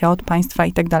wsparcia od państwa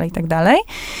i tak dalej.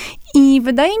 I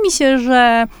wydaje mi się,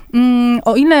 że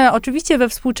o ile oczywiście we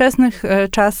współczesnych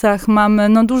czasach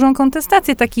mamy dużą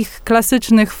kontestację takich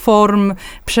klasycznych form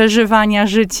przeżywania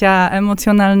życia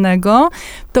emocjonalnego,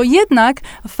 to jednak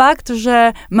fakt,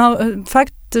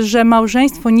 że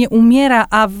małżeństwo nie umiera,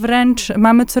 a wręcz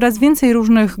mamy coraz więcej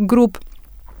różnych grup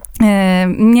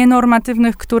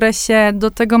nienormatywnych, które się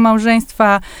do tego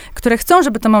małżeństwa, które chcą,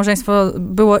 żeby to małżeństwo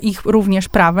było ich również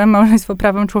prawem, małżeństwo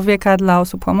prawem człowieka dla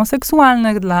osób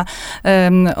homoseksualnych, dla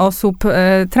osób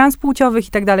transpłciowych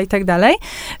i tak dalej.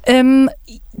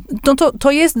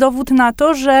 To jest dowód na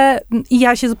to, że i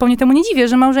ja się zupełnie temu nie dziwię,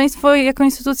 że małżeństwo jako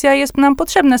instytucja jest nam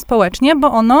potrzebne społecznie,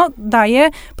 bo ono daje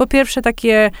po pierwsze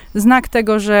takie znak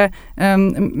tego, że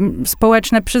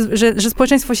że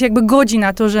społeczeństwo się jakby godzi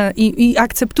na to, że i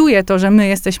akceptuje to, że my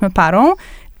jesteśmy parą.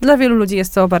 Dla wielu ludzi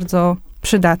jest to bardzo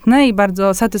przydatne i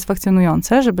bardzo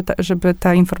satysfakcjonujące, żeby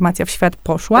ta informacja w świat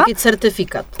poszła. Taki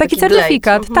certyfikat. Taki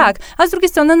certyfikat, tak. A z drugiej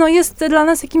strony jest dla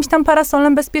nas jakimś tam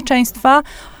parasolem bezpieczeństwa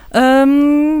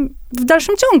w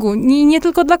dalszym ciągu. Nie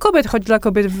tylko dla kobiet, choć dla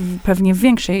kobiet pewnie w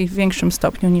większym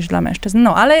stopniu niż dla mężczyzn.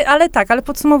 Ale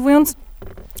podsumowując,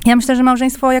 ja myślę, że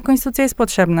małżeństwo jako instytucja jest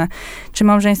potrzebne. Czy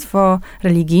małżeństwo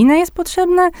religijne jest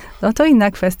potrzebne? No to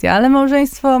inna kwestia, ale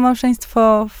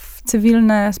małżeństwo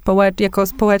cywilne, jako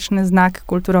społeczny znak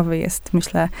kulturowy jest,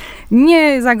 myślę,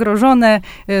 niezagrożone.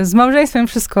 Z małżeństwem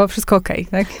wszystko okej,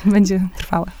 tak? Będzie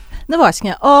trwałe. No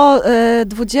właśnie, o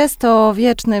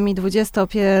XX-wiecznym i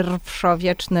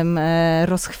XXI-wiecznym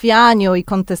rozchwianiu i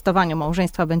kontestowaniu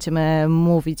małżeństwa będziemy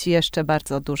mówić jeszcze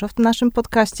bardzo dużo w naszym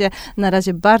podcaście. Na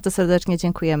razie bardzo serdecznie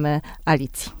dziękujemy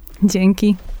Alicji.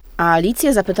 Dzięki. A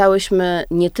Alicję zapytałyśmy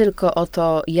nie tylko o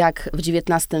to, jak w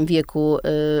XIX wieku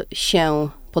się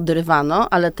podrywano,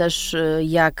 ale też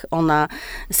jak ona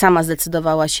sama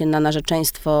zdecydowała się na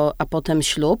narzeczeństwo, a potem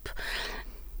ślub.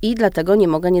 I dlatego nie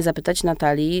mogę nie zapytać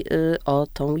Natalii o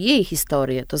tą jej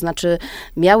historię. To znaczy,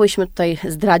 miałyśmy tutaj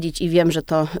zdradzić i wiem, że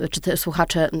te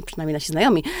słuchacze, przynajmniej nasi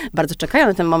znajomi, bardzo czekają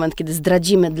na ten moment, kiedy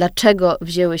zdradzimy, dlaczego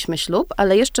wzięłyśmy ślub,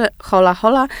 ale jeszcze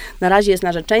hola, na razie jest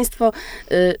narzeczeństwo.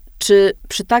 Czy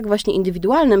przy tak właśnie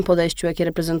indywidualnym podejściu, jakie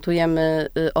reprezentujemy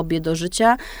obie do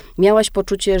życia, miałaś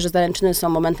poczucie, że zaręczyny są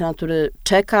momentem, na który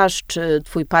czekasz, czy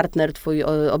twój partner, twój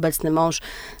obecny mąż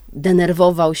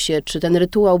denerwował się, czy ten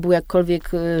rytuał był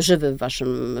jakkolwiek żywy w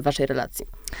waszej relacji?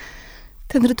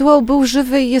 Ten rytuał był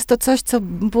żywy i jest to coś, co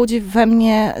budzi we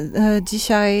mnie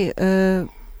dzisiaj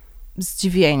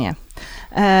zdziwienie.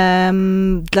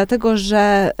 Dlatego,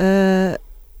 że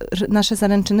nasze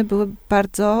zaręczyny były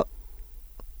bardzo...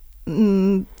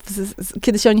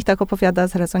 Kiedy się o nich tak opowiada,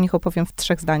 zaraz o nich opowiem w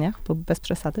 3 zdaniach, bo bez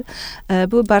przesady,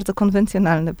 były bardzo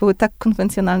konwencjonalne. Były tak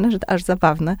konwencjonalne, że aż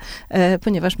zabawne,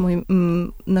 ponieważ mój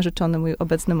narzeczony, mój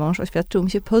obecny mąż oświadczył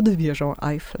mi się pod wieżą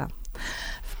Eiffla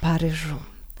w Paryżu.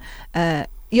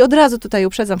 I od razu tutaj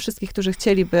uprzedzam wszystkich, którzy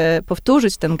chcieliby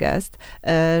powtórzyć ten gest,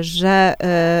 że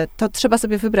to trzeba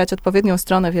sobie wybrać odpowiednią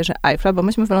stronę wieży Eiffla, bo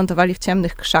myśmy wylądowali w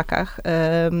ciemnych krzakach.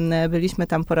 Byliśmy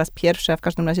tam po raz pierwszy, a w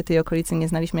każdym razie tej okolicy nie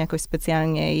znaliśmy jakoś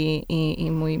specjalnie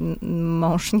i mój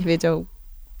mąż nie wiedział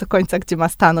do końca, gdzie ma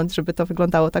stanąć, żeby to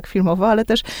wyglądało tak filmowo, ale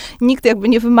też nikt jakby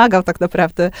nie wymagał tak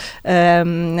naprawdę,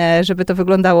 żeby to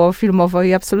wyglądało filmowo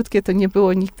i absolutnie to nie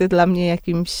było nigdy dla mnie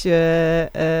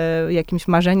jakimś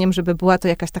marzeniem, żeby była to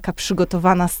jakaś taka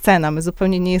przygotowana scena. My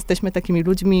zupełnie nie jesteśmy takimi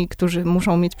ludźmi, którzy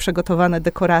muszą mieć przygotowane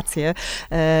dekoracje.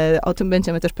 O tym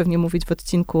będziemy też pewnie mówić w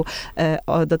odcinku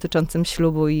dotyczącym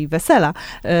ślubu i wesela,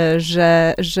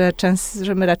 że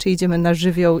my raczej idziemy na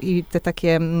żywioł i te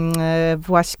takie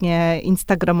właśnie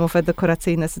instagramowe,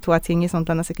 dekoracyjne sytuacje nie są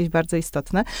dla nas jakieś bardzo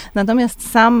istotne.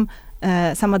 Natomiast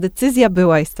sama decyzja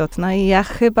była istotna i ja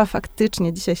chyba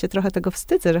faktycznie dzisiaj się trochę tego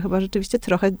wstydzę, że chyba rzeczywiście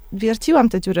trochę wierciłam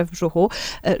tę dziurę w brzuchu,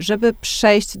 żeby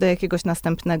przejść do jakiegoś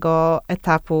następnego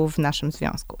etapu w naszym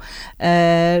związku.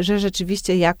 Że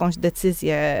rzeczywiście jakieś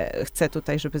decyzje chcę,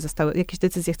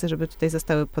 żeby tutaj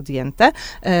zostały podjęte,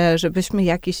 żebyśmy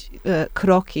jakieś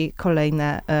kroki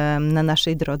kolejne na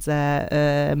naszej drodze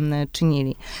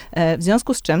czynili. W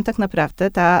związku z czym tak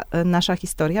naprawdę ta nasza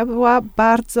historia była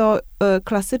bardzo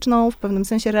klasyczną w pewnym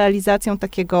sensie realizacją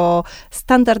takiego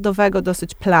standardowego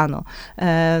dosyć planu.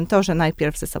 To, że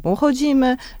najpierw ze sobą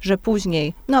chodzimy, że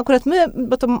później, no akurat my,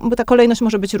 bo ta kolejność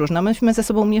może być różna. Myśmy ze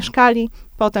sobą mieszkali,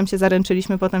 potem się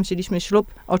zaręczyliśmy, potem wzięliśmy ślub.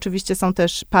 Oczywiście są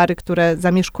też pary, które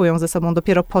zamieszkują ze sobą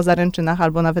dopiero po zaręczynach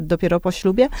albo nawet dopiero po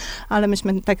ślubie, ale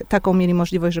myśmy taką mieli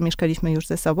możliwość, że mieszkaliśmy już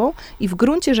ze sobą i w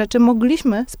gruncie rzeczy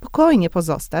mogliśmy spokojnie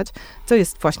pozostać, co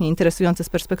jest właśnie interesujące z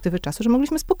perspektywy czasu, że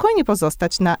mogliśmy spokojnie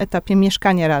pozostać na etapie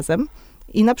mieszkania razem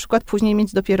i na przykład później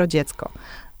mieć dopiero dziecko.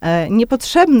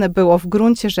 Niepotrzebne było w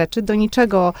gruncie rzeczy do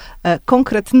niczego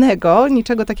konkretnego,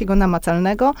 niczego takiego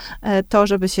namacalnego, to,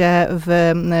 żeby się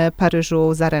w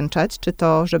Paryżu zaręczać, czy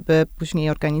to, żeby później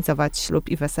organizować ślub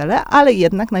i wesele, ale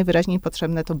jednak najwyraźniej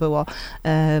potrzebne to było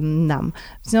nam.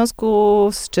 W związku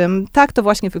z czym tak to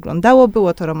właśnie wyglądało,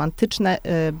 było to romantyczne,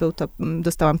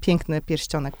 dostałam piękny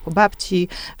pierścionek po babci,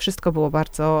 wszystko było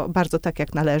bardzo, bardzo tak,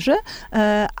 jak należy,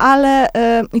 ale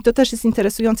i to też jest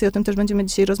interesujące i o tym też będziemy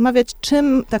dzisiaj rozmawiać,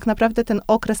 czym tak naprawdę ten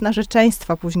okres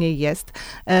narzeczeństwa później jest,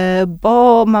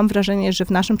 bo mam wrażenie, że w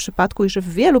naszym przypadku i że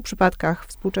w wielu przypadkach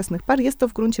współczesnych par jest to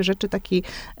w gruncie rzeczy taki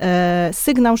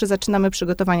sygnał, że zaczynamy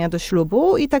przygotowania do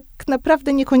ślubu i tak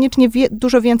naprawdę niekoniecznie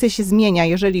dużo więcej się zmienia,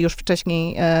 jeżeli już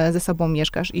wcześniej ze sobą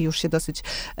mieszkasz i już się dosyć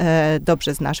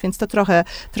dobrze znasz, więc to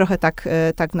trochę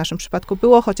tak w naszym przypadku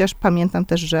było, chociaż pamiętam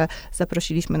też, że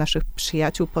zaprosiliśmy naszych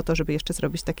przyjaciół po to, żeby jeszcze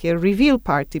zrobić takie reveal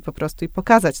party po prostu i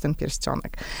pokazać ten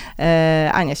pierścionek.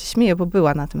 Ania się śmieje, bo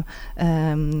była na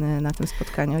tym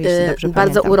spotkaniu, jeśli dobrze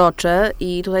bardzo pamiętam. Urocze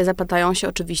i tutaj zaplatają się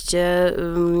oczywiście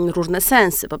różne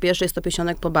sensy. Po pierwsze jest to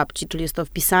pierścionek po babci, czyli jest to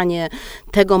wpisanie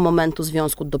tego momentu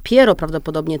związku, dopiero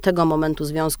prawdopodobnie tego momentu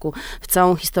związku w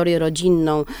całą historię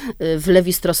rodzinną, w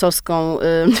lewistrosowską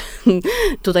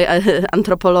tutaj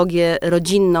antropologię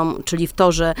rodzinną, czyli w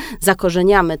to, że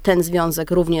zakorzeniamy ten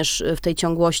związek również w tej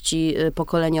ciągłości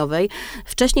pokoleniowej.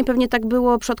 Wcześniej pewnie tak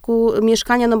było w przypadku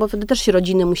mieszkania, no bo wtedy też się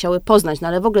rodziny musiały poznać, no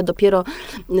ale w ogóle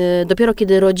dopiero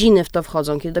kiedy rodziny w to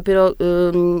wchodzą, kiedy dopiero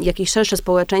jakieś szersze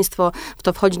społeczeństwo w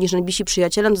to wchodzi niż najbliżsi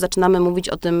przyjaciele, to zaczynamy mówić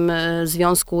o tym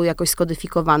związku jakoś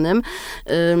skodyfikowanym.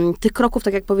 Tych kroków,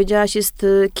 tak jak powiedziałaś, jest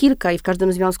kilka i w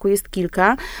każdym związku jest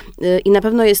kilka i na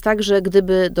pewno jest tak, że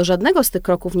gdyby do żadnego z tych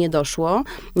kroków nie doszło,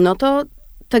 no to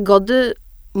te gody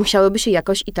musiałyby się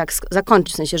jakoś i tak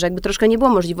zakończyć. W sensie, że jakby troszkę nie było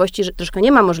możliwości, troszkę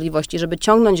nie ma możliwości, żeby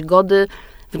ciągnąć gody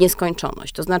w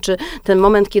nieskończoność. To znaczy ten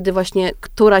moment, kiedy właśnie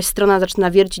któraś strona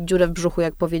zaczyna wiercić dziurę w brzuchu,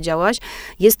 jak powiedziałaś,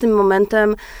 jest tym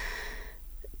momentem,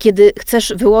 kiedy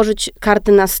chcesz wyłożyć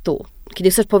karty na stół. Kiedy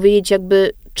chcesz powiedzieć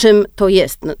jakby, czym to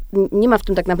jest. No, nie ma w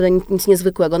tym tak naprawdę nic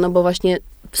niezwykłego, no bo właśnie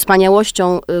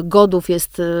wspaniałością godów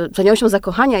wspaniałością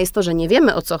zakochania jest to, że nie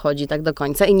wiemy, o co chodzi tak do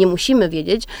końca i nie musimy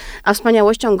wiedzieć, a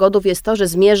wspaniałością godów jest to, że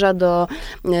zmierza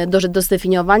do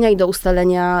zdefiniowania i do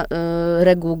ustalenia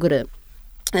reguł gry.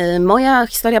 Moja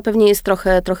historia pewnie jest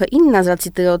trochę inna z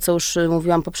racji tego, co już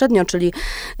mówiłam poprzednio, czyli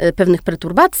pewnych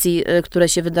perturbacji, które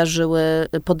się wydarzyły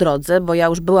po drodze, bo ja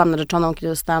już byłam narzeczoną, kiedy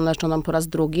zostałam narzeczoną po raz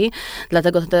drugi,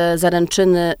 dlatego te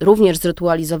zaręczyny również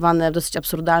zrytualizowane w dosyć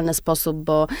absurdalny sposób,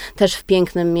 bo też w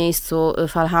pięknym miejscu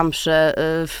w Alhambrze,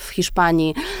 w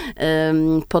Hiszpanii,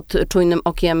 pod czujnym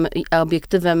okiem i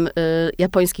obiektywem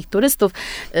japońskich turystów,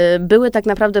 były tak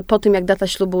naprawdę po tym, jak data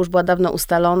ślubu już była dawno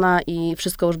ustalona i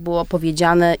wszystko już było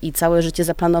powiedziane, i całe życie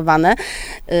zaplanowane,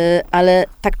 ale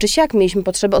tak czy siak mieliśmy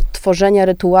potrzebę odtworzenia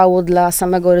rytuału dla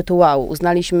samego rytuału.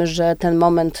 Uznaliśmy, że ten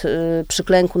moment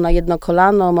przyklęku na jedno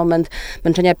kolano, moment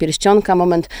męczenia pierścionka,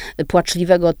 moment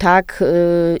płaczliwego tak,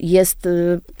 jest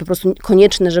po prostu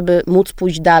konieczny, żeby móc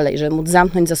pójść dalej, żeby móc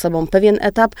zamknąć za sobą pewien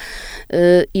etap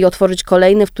i otworzyć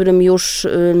kolejny, w którym już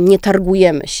nie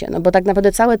targujemy się. No bo tak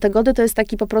naprawdę całe te gody to jest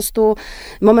taki po prostu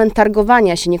moment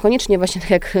targowania się, niekoniecznie właśnie tak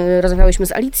jak rozmawiałyśmy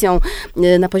z Alicją,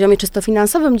 na poziomie czysto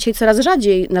finansowym, dzisiaj coraz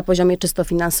rzadziej na poziomie czysto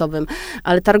finansowym,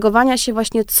 ale targowania się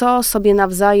właśnie, co sobie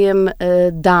nawzajem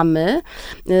damy.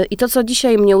 I to, co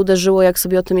dzisiaj mnie uderzyło, jak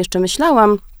sobie o tym jeszcze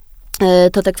myślałam,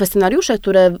 to te kwestionariusze,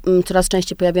 które coraz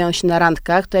częściej pojawiają się na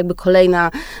randkach, to jakby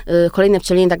kolejne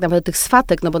wcielenie tak naprawdę tych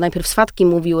swatek, no bo najpierw swatki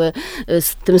mówiły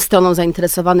z tym stronom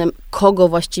zainteresowanym, kogo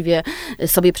właściwie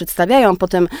sobie przedstawiają,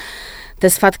 potem te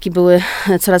swatki były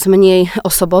coraz mniej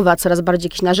osobowe, a coraz bardziej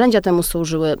jakieś narzędzia temu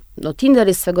służyły. No, Tinder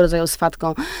jest swego rodzaju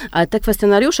swatką, ale te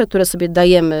kwestionariusze, które sobie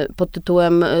dajemy pod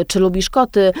tytułem czy lubisz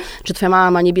koty, czy twoja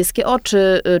mama ma niebieskie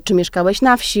oczy, czy mieszkałeś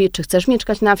na wsi, czy chcesz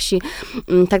mieszkać na wsi,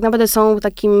 tak naprawdę są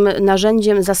takim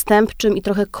narzędziem zastępczym i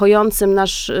trochę kojącym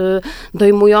nasz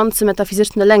dojmujący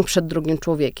metafizyczny lęk przed drugim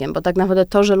człowiekiem, bo tak naprawdę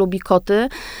to, że lubi koty,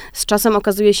 z czasem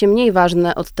okazuje się mniej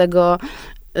ważne od tego,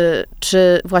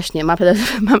 czy właśnie ma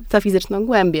metafizyczną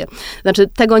głębię. Znaczy,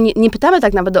 tego nie pytamy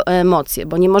tak naprawdę o emocje,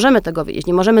 bo nie możemy tego wiedzieć.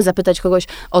 Nie możemy zapytać kogoś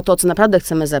o to, co naprawdę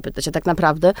chcemy zapytać, a tak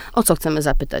naprawdę o co chcemy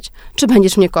zapytać. Czy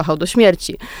będziesz mnie kochał do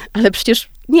śmierci? Ale przecież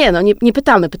nie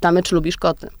pytamy, czy lubisz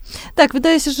koty. Tak,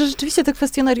 wydaje się, że rzeczywiście te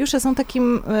kwestionariusze są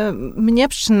takim, mnie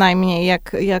przynajmniej,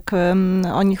 jak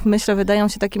o nich myślę, wydają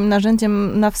się takim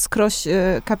narzędziem na wskroś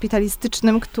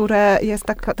kapitalistycznym, które jest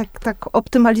tak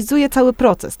optymalizuje cały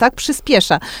proces, tak?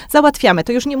 Przyspiesza. Załatwiamy.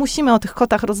 To już nie musimy o tych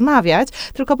kotach rozmawiać,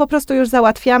 tylko po prostu już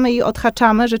załatwiamy i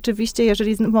odhaczamy rzeczywiście,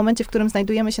 jeżeli w momencie, w którym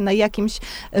znajdujemy się na jakimś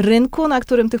rynku, na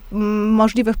którym tych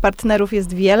możliwych partnerów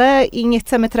jest wiele i nie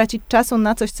chcemy tracić czasu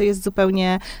na coś, co jest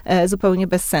zupełnie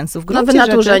bez sensu.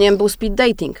 Wynaturzeniem był speed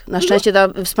dating. Na szczęście ta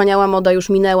wspaniała moda już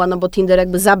minęła, no bo Tinder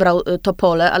jakby zabrał to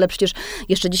pole, ale przecież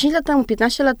jeszcze 10 lat temu,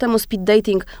 15 lat temu speed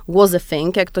dating was a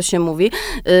thing, jak to się mówi,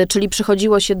 czyli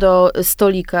przychodziło się do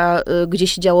stolika, gdzie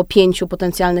siedziało 5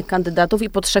 potencjalnych kandydatów i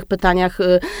po 3 pytaniach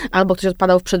albo ktoś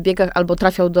odpadał w przedbiegach, albo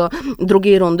trafiał do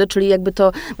drugiej rundy, czyli jakby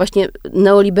to właśnie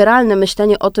neoliberalne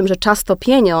myślenie o tym, że czas to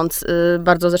pieniądz,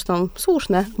 bardzo zresztą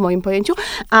słuszne w moim pojęciu,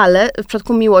 ale w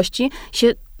przypadku miłości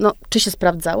czy się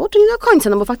sprawdzało, czy nie do końca,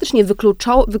 no bo faktycznie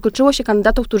wykluczyło się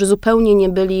kandydatów, którzy zupełnie nie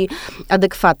byli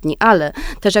adekwatni, ale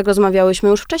też jak rozmawiałyśmy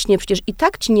już wcześniej, przecież i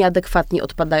tak ci nieadekwatni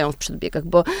odpadają w przedbiegach,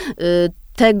 bo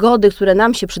te gody, które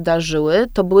nam się przydarzyły,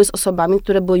 to były z osobami,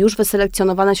 które były już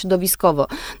wyselekcjonowane środowiskowo.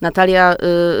 Natalia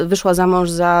wyszła za mąż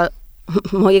za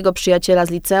mojego przyjaciela z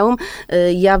liceum,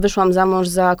 ja wyszłam za mąż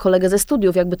za kolegę ze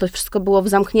studiów, jakby to wszystko było w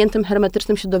zamkniętym,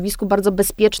 hermetycznym środowisku, bardzo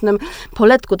bezpiecznym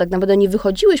poletku, tak naprawdę nie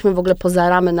wychodziłyśmy w ogóle poza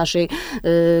ramy naszej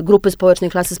grupy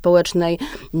społecznej, klasy społecznej,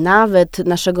 nawet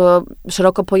naszego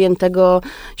szeroko pojętego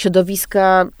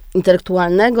środowiska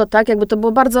intelektualnego, tak, jakby to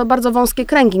było bardzo, bardzo wąskie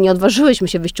kręgi, nie odważyłyśmy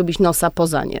się wyściubić nosa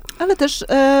poza nie. Ale też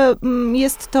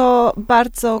jest to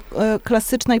bardzo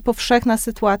klasyczna i powszechna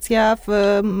sytuacja,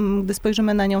 gdy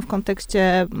spojrzymy na nią w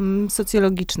kontekście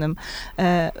socjologicznym.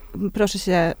 Proszę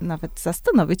się nawet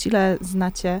zastanowić, ile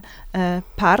znacie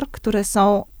par,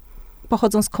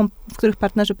 w których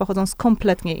partnerzy pochodzą z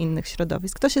kompletnie innych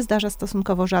środowisk. To się zdarza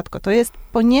stosunkowo rzadko. To jest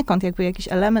poniekąd jakby jakiś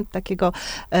element takiego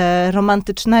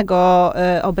romantycznego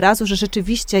obrazu, że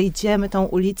rzeczywiście idziemy tą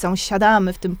ulicą,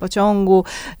 siadamy w tym pociągu,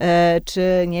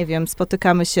 czy nie wiem,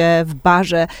 spotykamy się w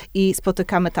barze i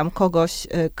spotykamy tam kogoś,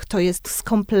 kto jest z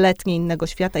kompletnie innego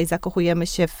świata i zakochujemy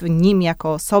się w nim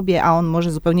jako osobie, a on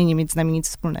może zupełnie nie mieć z nami nic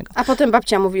wspólnego. A potem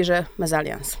babcia mówi, że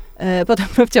mezalians. Potem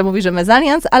babcia mówi, że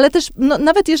mezalians, ale też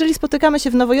nawet jeżeli spotykamy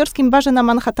się w nowojorskim barze na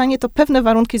Manhattanie, to pewne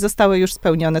warunki zostały już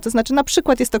spełnione. To znaczy na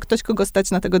przykład jest to ktoś, kogo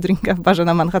stać na tego drinka w barze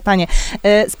na Manhattanie.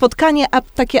 Spotkanie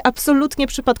takie absolutnie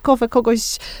przypadkowe kogoś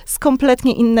z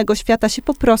kompletnie innego świata się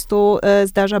po prostu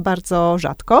zdarza bardzo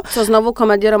rzadko. Co znowu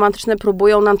komedie romantyczne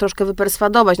próbują nam troszkę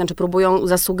wyperswadować, znaczy próbują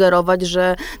zasugerować,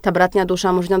 że ta bratnia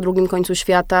dusza może na drugim końcu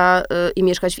świata i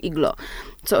mieszkać w iglo.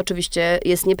 Co oczywiście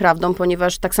jest nieprawdą,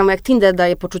 ponieważ tak samo jak Tinder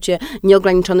daje poczucie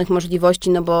nieograniczonych możliwości,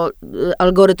 no bo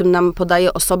algorytm nam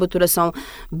podaje osoby, które są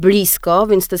blisko,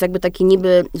 więc to jest jakby taki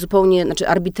niby zupełnie, znaczy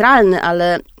arbitralny,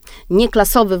 ale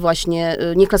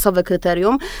nieklasowe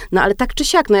kryterium, no ale tak czy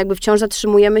siak, no jakby wciąż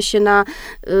zatrzymujemy się na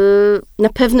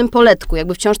pewnym poletku,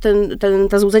 jakby wciąż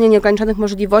to złudzenie nieograniczonych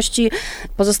możliwości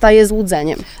pozostaje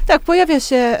złudzeniem. Tak, pojawia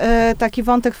się taki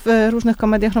wątek w różnych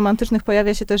komediach romantycznych,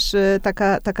 pojawia się też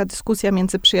taka dyskusja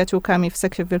między przyjaciółkami w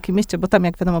Seksie w Wielkim Mieście, bo tam,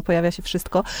 jak wiadomo, pojawia się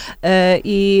wszystko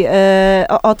i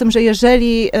o tym, że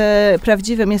jeżeli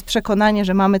prawdziwym jest przekonanie,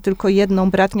 że mamy tylko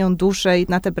jedną bratnią duszę i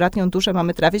na tę bratnią duszę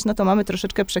mamy trafić, no to mamy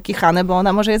troszeczkę przekichane, bo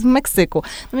ona może jest w Meksyku.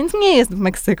 No więc nie jest w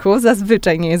Meksyku,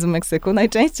 zazwyczaj nie jest w Meksyku.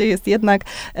 Najczęściej jest jednak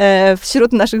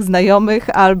wśród naszych znajomych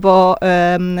albo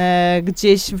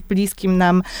gdzieś w bliskim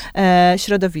nam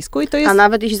środowisku. I to jest... A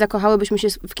nawet jeśli zakochałybyśmy się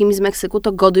w kimś z Meksyku,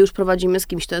 to gody już prowadzimy z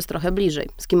kimś, kto jest trochę bliżej.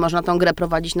 Z kim można tą grę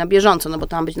prowadzić na bieżąco, no bo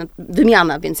to ma być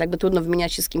wymiana, więc jakby trudno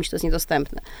wymieniać się z kimś, kto jest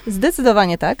niedostępny.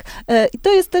 Zdecydowanie tak. I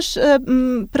to jest też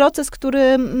proces,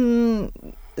 który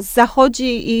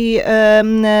zachodzi i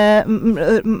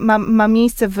ma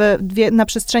miejsce na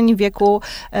przestrzeni wieku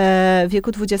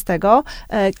XX,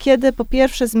 kiedy po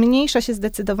pierwsze zmniejsza się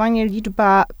zdecydowanie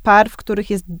liczba par, w których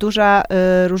jest duża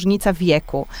różnica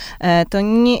wieku.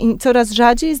 Coraz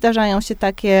rzadziej zdarzają się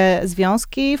takie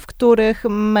związki, w których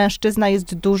mężczyzna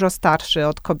jest dużo starszy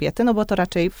od kobiety, no bo to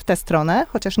raczej w tę stronę,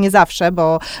 chociaż nie zawsze,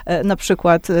 bo na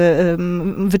przykład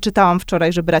wyczytałam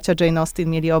wczoraj, że bracia Jane Austen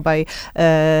mieli obaj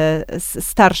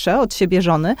starsze starsze od siebie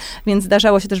żony, więc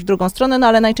zdarzało się też w drugą stronę, no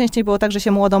ale najczęściej było tak, że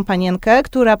się młodą panienkę,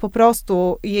 która po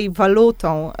prostu jej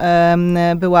walutą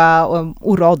była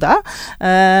uroda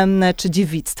czy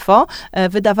dziewictwo,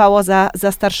 wydawało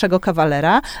za starszego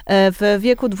kawalera. W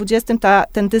wieku 20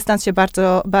 ten dystans się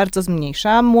bardzo, bardzo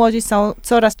zmniejsza. Młodzi są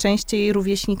coraz częściej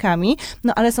rówieśnikami,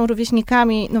 no ale są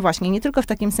rówieśnikami, no właśnie, nie tylko w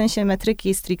takim sensie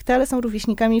metryki stricte, ale są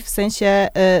rówieśnikami w sensie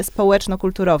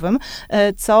społeczno-kulturowym,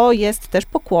 co jest też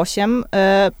pokłosiem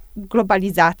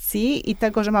globalizacji i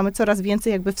tego, że mamy coraz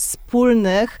więcej jakby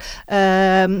wspólnych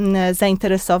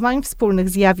zainteresowań, wspólnych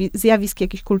zjawisk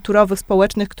jakichś kulturowych,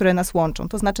 społecznych, które nas łączą.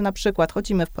 To znaczy na przykład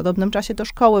chodzimy w podobnym czasie do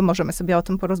szkoły, możemy sobie o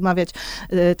tym porozmawiać,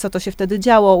 co to się wtedy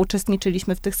działo,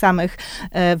 uczestniczyliśmy w tych samych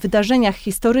wydarzeniach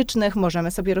historycznych,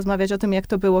 możemy sobie rozmawiać o tym, jak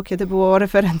to było, kiedy było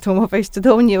referendum o wejściu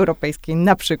do Unii Europejskiej,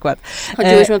 na przykład.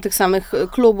 Chodziłyśmy do tych samych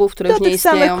klubów, które już nie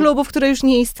istnieją. Do tych samych klubów, które już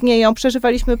nie istnieją,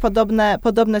 przeżywaliśmy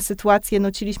podobne sytuacje,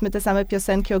 nuciliśmy te same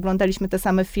piosenki, oglądaliśmy te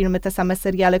same filmy, te same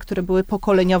seriale, które były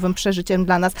pokoleniowym przeżyciem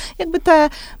dla nas. Jakby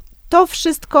to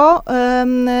wszystko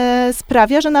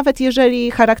sprawia, że nawet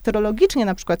jeżeli charakterologicznie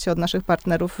na przykład się od naszych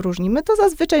partnerów różnimy, to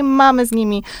zazwyczaj mamy z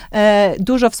nimi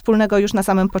dużo wspólnego już na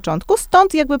samym początku.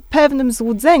 Stąd jakby pewnym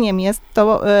złudzeniem jest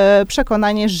to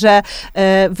przekonanie, że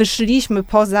wyszliśmy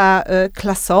poza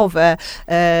klasowe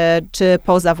czy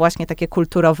poza właśnie takie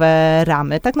kulturowe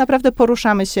ramy. Tak naprawdę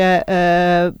poruszamy się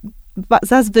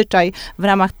zazwyczaj w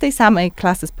ramach tej samej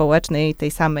klasy społecznej,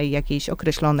 tej samej jakiejś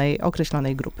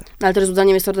określonej grupy. Ale też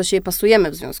zdaniem jest to, że do siebie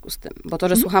pasujemy w związku z tym, bo to,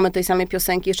 że słuchamy tej samej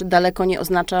piosenki jeszcze daleko nie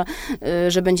oznacza,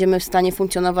 że będziemy w stanie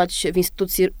funkcjonować w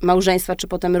instytucji małżeństwa, czy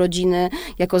potem rodziny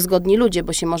jako zgodni ludzie,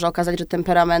 bo się może okazać, że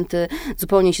temperamenty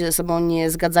zupełnie się ze sobą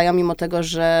nie zgadzają, mimo tego,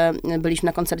 że byliśmy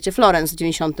na koncercie Florence w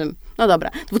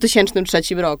 2003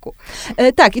 roku.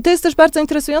 Tak, i to jest też bardzo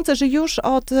interesujące, że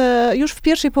już w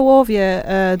pierwszej połowie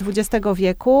XX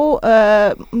wieku,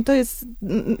 to jest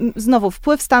znowu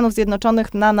wpływ Stanów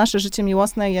Zjednoczonych na nasze życie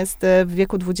miłosne jest w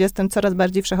wieku XX coraz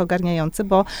bardziej wszechogarniający,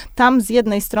 bo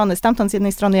stamtąd z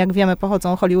jednej strony, jak wiemy,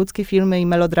 pochodzą hollywoodzkie filmy i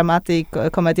melodramaty i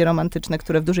komedie romantyczne,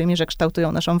 które w dużej mierze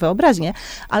kształtują naszą wyobraźnię,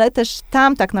 ale też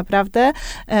tam tak naprawdę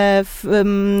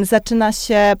zaczyna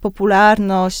się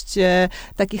popularność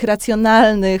takich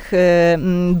racjonalnych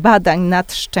badań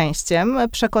nad szczęściem,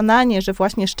 przekonanie, że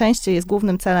właśnie szczęście jest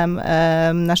głównym celem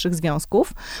naszych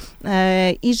związków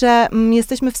i że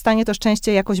jesteśmy w stanie to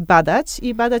szczęście jakoś badać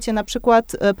i badać je na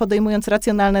przykład podejmując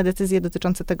racjonalne decyzje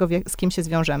dotyczące tego, z kim się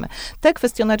zwiążemy. Te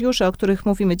kwestionariusze, o których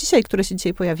mówimy dzisiaj, które się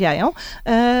dzisiaj pojawiają,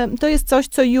 to jest coś,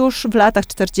 co już w latach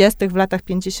 40., w latach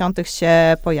 50.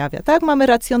 się pojawia. Tak? Mamy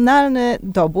racjonalny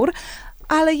dobór,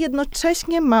 ale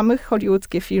jednocześnie mamy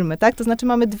hollywoodzkie filmy, tak? To znaczy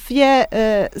mamy dwie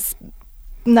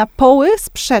na poły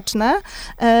sprzeczne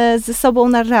ze sobą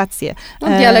narracje. No,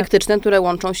 dialektyczne, które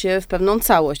łączą się w pewną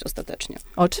całość ostatecznie.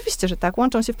 Oczywiście, że tak,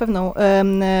 łączą się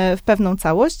w pewną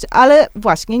całość, ale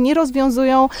właśnie nie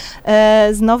rozwiązują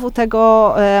znowu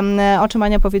tego, o czym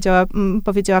Ania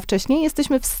powiedziała wcześniej.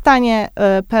 Jesteśmy w stanie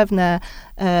pewne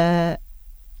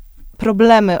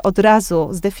problemy od razu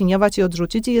zdefiniować i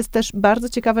odrzucić i jest też bardzo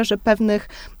ciekawe, że pewnych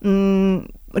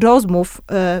rozmów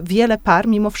wiele par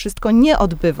mimo wszystko nie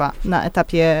odbywa na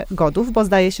etapie godów, bo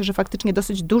zdaje się, że faktycznie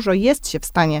dosyć dużo jest się w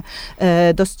stanie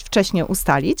dosyć wcześnie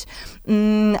ustalić,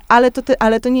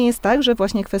 ale to nie jest tak, że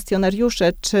właśnie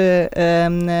kwestionariusze, czy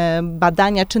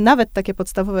badania, czy nawet takie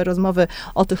podstawowe rozmowy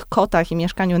o tych kotach i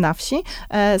mieszkaniu na wsi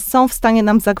są w stanie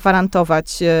nam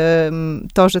zagwarantować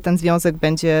to, że ten związek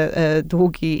będzie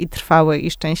długi i trwały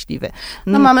i szczęśliwy.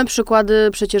 No mamy przykłady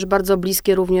przecież bardzo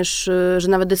bliskie również, że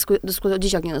nawet dyskusja o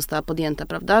dzieciach nie została podjęta,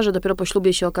 prawda? Że dopiero po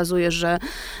ślubie się okazuje, że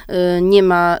nie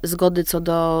ma zgody co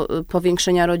do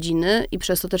powiększenia rodziny i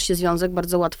przez to też się związek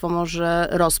bardzo łatwo może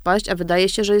rozpaść, a wydaje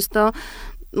się, że jest to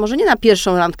może nie na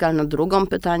pierwszą randkę, ale na drugą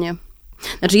pytanie.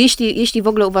 Znaczy, jeśli w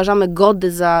ogóle uważamy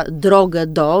gody za drogę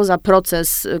za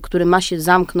proces, który ma się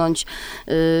zamknąć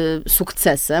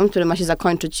sukcesem, który ma się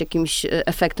zakończyć jakimś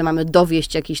efektem, mamy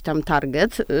dowieść jakiś tam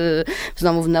target,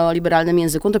 znowu w neoliberalnym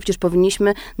języku, to przecież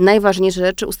powinniśmy najważniejsze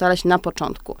rzeczy ustalać na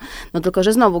początku. No tylko,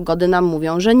 że znowu gody nam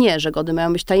mówią, że nie, że gody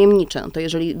mają być tajemnicze. No to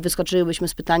jeżeli wyskoczyłybyśmy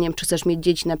z pytaniem, czy chcesz mieć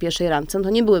dzieci na pierwszej randce, no to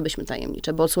nie byłybyśmy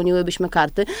tajemnicze, bo odsłoniłybyśmy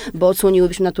karty, bo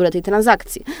odsłoniłybyśmy naturę tej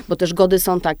transakcji. Bo też gody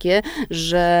są takie,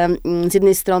 że z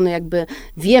jednej strony jakby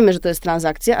wiemy, że to jest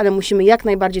transakcja, ale musimy jak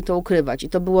najbardziej to ukrywać. I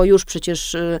to było już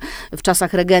przecież w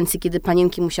czasach regencji, kiedy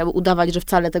panienki musiały udawać, że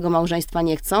wcale tego małżeństwa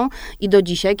nie chcą. I do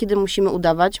dzisiaj, kiedy musimy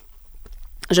udawać,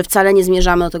 że wcale nie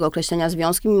zmierzamy do tego określenia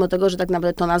związkiem, mimo tego, że tak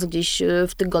naprawdę to nas gdzieś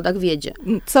w tych godach wiedzie.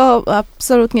 Co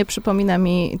absolutnie przypomina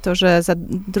mi to, że za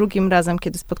drugim razem,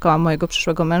 kiedy spotkałam mojego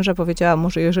przyszłego męża, powiedziałam mu,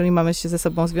 że jeżeli mamy się ze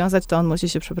sobą związać, to on musi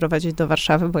się przeprowadzić do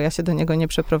Warszawy, bo ja się do niego nie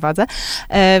przeprowadzę.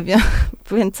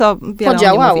 Więc co wiele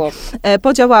Podziałało.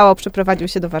 Podziałało, przeprowadził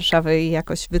się do Warszawy i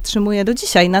jakoś wytrzymuje do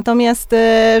dzisiaj. Natomiast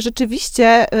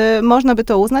rzeczywiście można by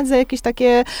to uznać za jakieś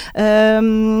takie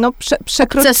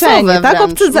przekroczenie. Tak?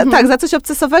 Tak, za coś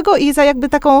obcesowego i za jakby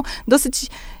taką dosyć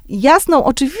jasną,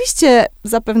 oczywiście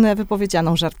zapewne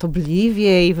wypowiedzianą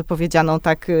żartobliwie i wypowiedzianą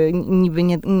tak niby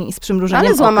nie z przymrużeniem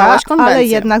ale złamałaś konwencję. Ale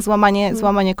jednak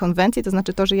złamanie konwencji, to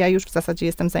znaczy to, że ja już w zasadzie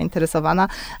jestem zainteresowana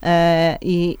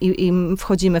i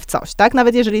wchodzimy w coś, tak?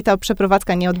 Nawet jeżeli ta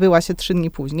przeprowadzka nie odbyła się 3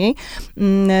 dni później,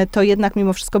 to jednak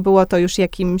mimo wszystko było to już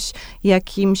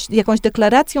jakąś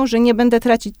deklaracją, że nie będę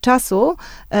tracić czasu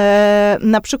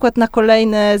na przykład na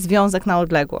kolejny związek na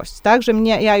odległość, tak? Że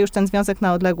ja już ten związek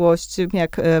na odległość,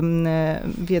 jak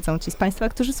wiedzą ci z Państwa,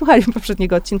 którzy słuchali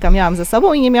poprzedniego odcinka, miałam ze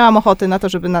sobą i nie miałam ochoty na to,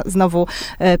 żeby znowu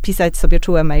pisać sobie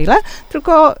czułe maile,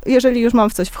 tylko jeżeli już mam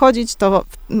w coś wchodzić, to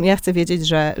ja chcę wiedzieć,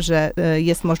 że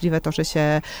jest możliwe to,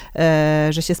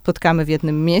 że się spotkamy w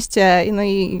jednym mieście. No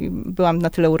i byłam na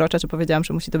tyle urocza, że powiedziałam,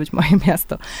 że musi to być moje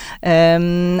miasto.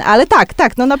 Ale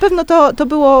tak, no na pewno to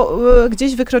było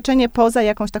gdzieś wykroczenie poza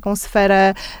jakąś taką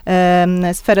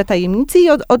sferę tajemnicy i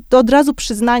od razu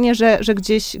przyznanie, że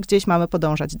gdzieś mamy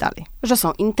podążać dalej. Że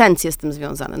są intencje z tym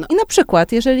związane. No. I na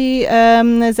przykład, jeżeli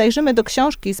zajrzymy do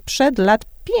książki sprzed lat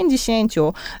 50,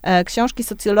 książki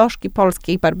socjolożki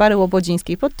polskiej Barbary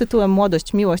Łobodzińskiej pod tytułem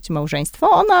Młodość, miłość i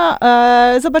małżeństwo,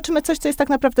 zobaczymy coś, co jest tak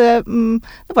naprawdę,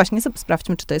 no właśnie,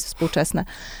 sprawdźmy, czy to jest współczesne.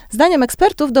 Zdaniem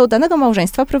ekspertów do udanego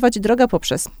małżeństwa prowadzi droga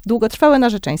poprzez długotrwałe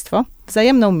narzeczeństwo,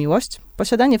 wzajemną miłość,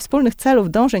 posiadanie wspólnych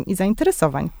celów, dążeń i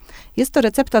zainteresowań. Jest to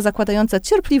recepta zakładająca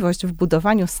cierpliwość w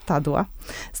budowaniu stadła,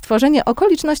 stworzenie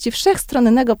okoliczności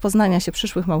wszechstronnego poznania się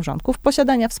przyszłych małżonków,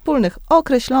 posiadania wspólnych,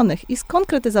 określonych i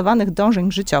skonkretyzowanych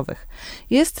dążeń życiowych.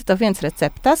 Jest to więc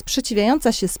recepta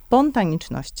sprzeciwiająca się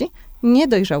spontaniczności,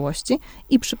 niedojrzałości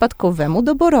i przypadkowemu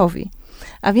doborowi.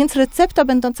 A więc recepta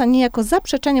będąca niejako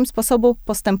zaprzeczeniem sposobu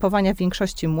postępowania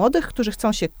większości młodych, którzy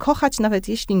chcą się kochać, nawet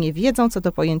jeśli nie wiedzą, co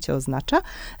to pojęcie oznacza.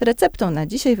 Receptą na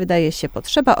dzisiaj wydaje się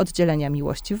potrzeba oddzielenia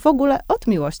miłości w ogóle od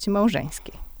miłości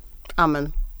małżeńskiej. Amen.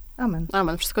 Amen.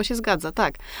 Amen. Wszystko się zgadza,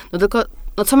 tak. No tylko,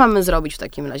 co mamy zrobić w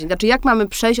takim razie? Znaczy, jak mamy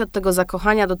przejść od tego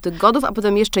zakochania do tych godów, a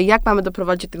potem jeszcze jak mamy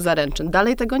doprowadzić do tych zaręczyn?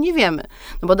 Dalej tego nie wiemy.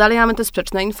 No bo dalej mamy te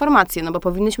sprzeczne informacje, no bo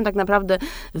powinniśmy tak naprawdę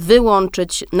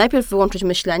najpierw wyłączyć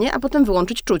myślenie, a potem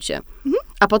wyłączyć czucie.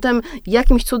 A potem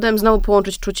jakimś cudem znowu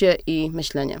połączyć czucie i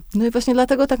myślenie. No i właśnie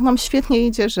dlatego tak nam świetnie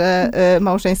idzie, że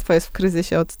małżeństwo jest w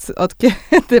kryzysie od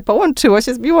kiedy połączyło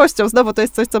się z miłością. Znowu to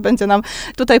jest coś, co będzie nam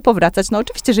tutaj powracać. No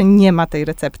oczywiście, że nie ma tej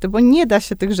recepty, bo nie da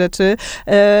się tych rzeczy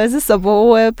ze sobą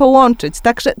połączyć.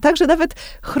 Także nawet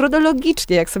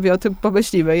chronologicznie, jak sobie o tym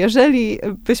pomyślimy, jeżeli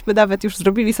byśmy nawet już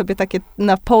zrobili sobie takie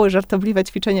na poły żartobliwe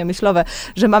ćwiczenie myślowe,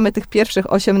 że mamy tych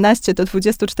pierwszych 18 do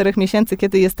 24 miesięcy,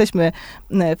 kiedy jesteśmy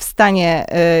w stanie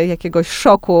jakiegoś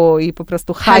szoku i po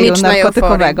prostu haju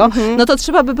narkotykowego, no to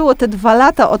trzeba by było te 2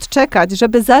 lata odczekać,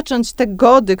 żeby zacząć te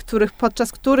gody,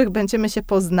 podczas których będziemy się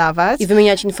poznawać. I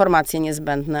wymieniać informacje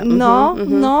niezbędne.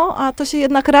 No, a to się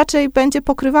jednak raczej będzie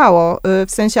pokrywało,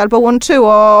 w sensie albo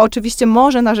łączyło. Oczywiście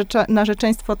może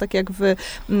narzeczeństwo, tak jak w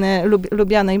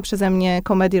lubianej przeze mnie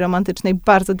komedii romantycznej,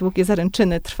 bardzo długie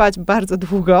zaręczyny, trwać bardzo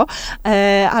długo,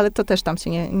 ale to też tam się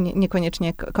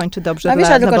niekoniecznie kończy dobrze dla tylko,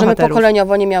 bohaterów. że my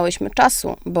pokoleniowo nie miałyśmy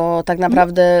czasu, bo tak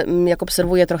naprawdę, jak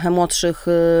obserwuję trochę młodszych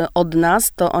od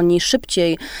nas, to oni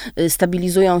szybciej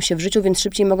stabilizują się w życiu, więc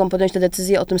szybciej mogą podjąć te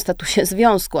decyzje o tym statusie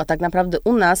związku, a tak naprawdę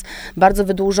u nas bardzo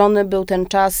wydłużony był ten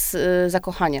czas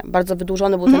zakochania, bardzo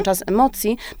wydłużony był ten czas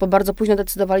emocji, bo bardzo późno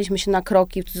decydowaliśmy się na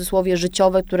kroki, w cudzysłowie,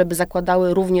 życiowe, które by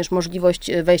zakładały również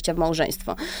możliwość wejścia w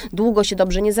małżeństwo. Długo się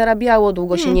dobrze nie zarabiało,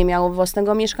 długo się nie miało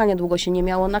własnego mieszkania, długo się nie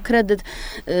miało na kredyt.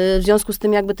 W związku z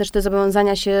tym jakby też te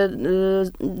zobowiązania się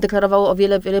deklarowało o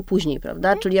wiele, wiele później,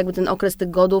 prawda? Czyli jakby ten okres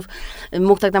tych godów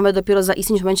mógł tak naprawdę dopiero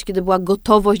zaistnieć w momencie, kiedy była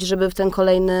gotowość, żeby w ten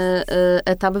kolejny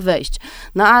etap wejść.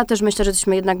 No a też myślę, że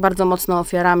jesteśmy jednak bardzo mocno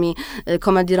ofiarami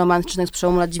komedii romantycznych z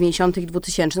przełomu lat 90. i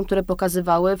 2000, które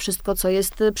pokazywały wszystko, co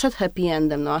jest przed happy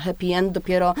endem. No a happy end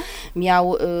dopiero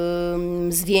miał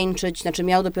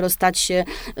miał dopiero stać się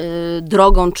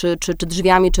drogą, czy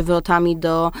drzwiami, czy wrotami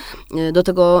do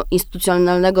tego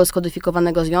instytucjonalnego,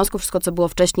 skodyfikowanego związku. Wszystko, co było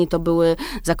wcześniej, to były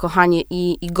zakochanie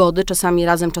rozczarowaniu i gody, czasami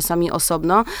razem, czasami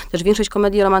osobno. Też większość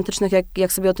komedii romantycznych,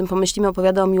 jak sobie o tym pomyślimy,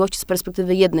 opowiada o miłości z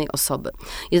perspektywy jednej osoby.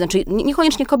 Znaczy,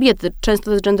 niekoniecznie kobiety. Często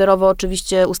to jest genderowo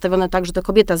oczywiście ustawione tak, że to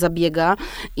kobieta zabiega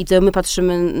i to my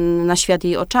patrzymy na świat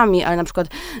jej oczami, ale na przykład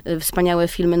wspaniałe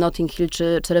filmy Notting Hill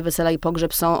czy Cztery wesela i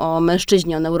pogrzeb są o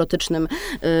mężczyźnie, o neurotycznym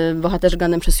bohaterze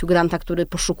granym przez Hugh Granta, który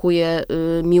poszukuje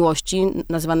miłości,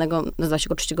 nazywa się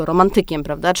go oczywiście romantykiem,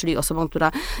 prawda? Czyli osobą,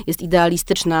 która jest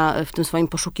idealistyczna w tym swoim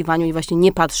poszukiwaniu i właśnie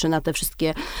nie patrzy na te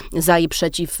wszystkie za i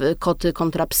przeciw, koty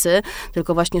kontra psy,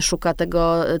 tylko właśnie szuka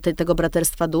tego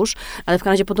braterstwa dusz. Ale w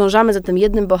każdym razie podążamy za tym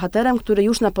jednym bohaterem, który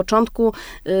już na początku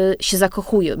się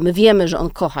zakochuje. My wiemy, że on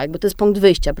kocha, jakby to jest punkt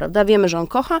wyjścia, prawda? Wiemy, że on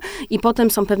kocha i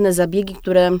potem są pewne zabiegi,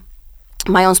 które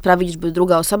mają sprawić, żeby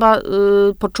druga osoba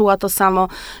poczuła to samo.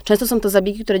 Często są to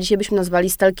zabiegi, które dzisiaj byśmy nazwali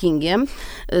stalkingiem.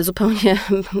 Zupełnie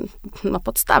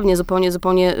podstawnie,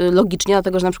 zupełnie logicznie,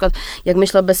 dlatego, że na przykład jak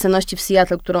myślę o Bezsenności w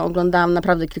Seattle, którą oglądałam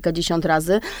naprawdę kilkadziesiąt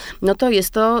razy, no to jest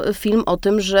to film o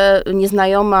tym, że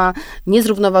nieznajoma,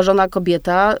 niezrównoważona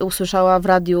kobieta usłyszała w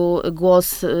radiu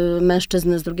głos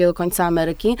mężczyzny z drugiego końca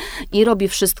Ameryki i robi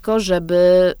wszystko,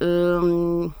 żeby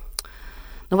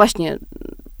no właśnie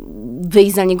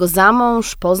wyjść za niego za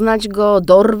mąż, poznać go,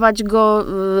 dorwać go.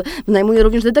 Wynajmuje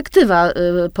również detektywa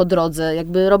po drodze,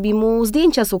 jakby robi mu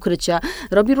zdjęcia z ukrycia.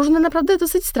 Robi różne naprawdę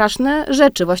dosyć straszne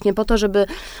rzeczy, właśnie po to, żeby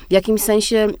w jakimś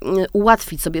sensie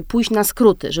ułatwić sobie, pójść na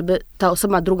skróty, żeby ta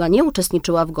osoba druga nie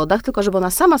uczestniczyła w godach, tylko żeby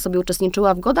ona sama sobie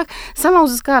uczestniczyła w godach, sama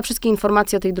uzyskała wszystkie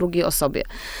informacje o tej drugiej osobie.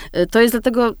 To jest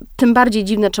dlatego tym bardziej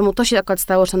dziwne, czemu to się akurat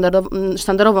stało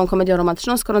sztandarową komedią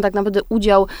romantyczną, skoro tak naprawdę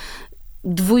udział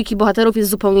dwójki bohaterów jest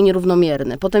zupełnie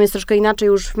nierównomierny. Potem jest troszkę inaczej,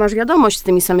 już masz wiadomość z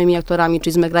tymi samymi aktorami,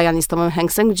 czyli z Meg Ryan i z Tomem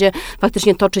Hanksem, gdzie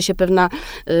faktycznie toczy się pewna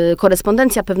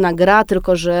korespondencja, pewna gra,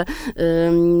 tylko że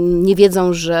nie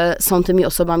wiedzą, że są tymi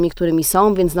osobami, którymi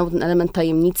są, więc znowu ten element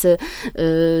tajemnicy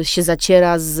się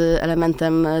zaciera z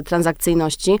elementem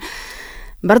transakcyjności.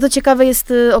 Bardzo ciekawe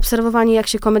jest obserwowanie, jak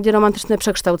się komedie romantyczne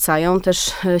przekształcają.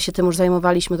 Też się tym już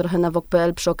zajmowaliśmy trochę na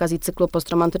Vogue.pl przy okazji cyklu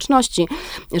postromantyczności,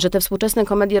 że te współczesne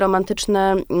komedie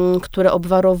romantyczne, które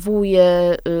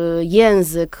obwarowuje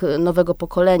język nowego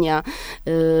pokolenia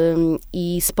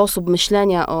i sposób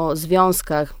myślenia o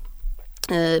związkach,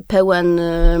 pełen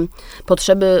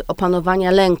potrzeby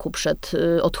opanowania lęku przed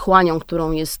otchłanią,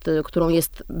 którą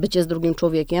jest bycie z drugim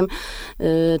człowiekiem.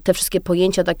 Te wszystkie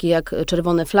pojęcia takie jak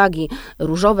czerwone flagi,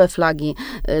 różowe flagi,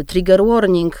 trigger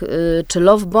warning czy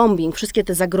love bombing, wszystkie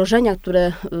te zagrożenia,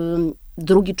 które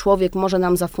drugi człowiek może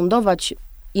nam zafundować,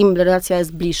 im relacja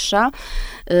jest bliższa.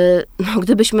 No,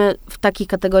 gdybyśmy w takich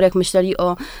kategoriach myśleli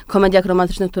o komediach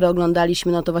romantycznych, które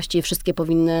oglądaliśmy, no to właściwie wszystkie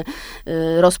powinny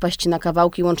rozpaść na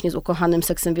kawałki, łącznie z ukochanym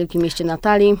Seksem w Wielkim Mieście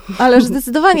Natalii. Ależ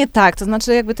zdecydowanie tak. To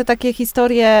znaczy jakby te takie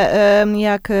historie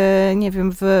jak, nie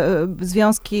wiem,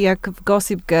 związki jak w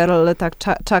Gossip Girl, tak,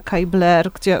 Chucka i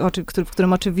Blair, w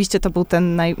którym oczywiście to był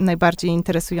ten najbardziej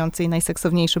interesujący i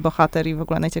najseksowniejszy bohater i w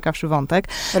ogóle najciekawszy wątek.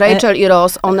 Rachel i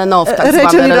Ross, on and off, tak Rachel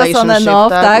zwane i Ross, on and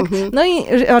off, tak. No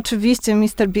i oczywiście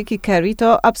Mr. Big i Carrie,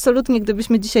 to absolutnie,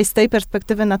 gdybyśmy dzisiaj z tej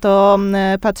perspektywy na to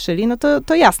patrzyli, no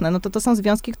to jasne, no to są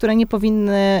związki, które nie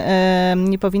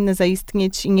powinny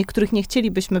zaistnieć i niektórych nie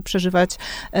chcielibyśmy przeżywać,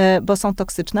 bo są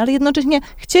toksyczne, ale jednocześnie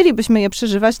chcielibyśmy je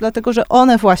przeżywać, dlatego, że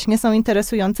one właśnie są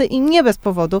interesujące i nie bez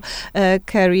powodu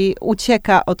Carrie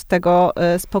ucieka od tego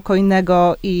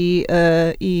spokojnego i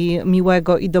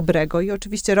miłego i dobrego i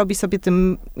oczywiście robi sobie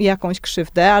tym jakąś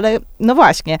krzywdę, ale no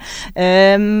właśnie.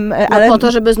 Ale po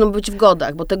to, żeby znów być w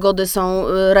godach, bo te gody są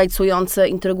rajcujące,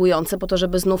 intrygujące, po to,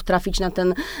 żeby znów trafić na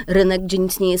ten rynek, gdzie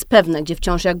nic nie jest pewne, gdzie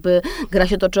wciąż jakby gra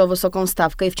się toczy o wysoką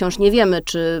stawkę i wciąż nie wiemy,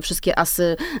 czy wszystkie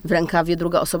asy w rękawie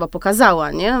druga osoba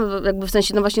pokazała, nie? Jakby w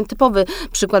sensie, no właśnie typowy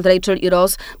przykład Rachel i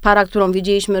Ross, para, którą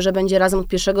wiedzieliśmy, że będzie razem od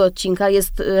pierwszego odcinka,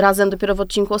 jest razem dopiero w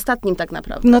odcinku ostatnim tak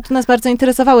naprawdę. No to nas bardzo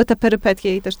interesowały te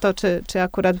perypetie i też to, czy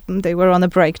akurat they were on a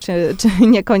break, czy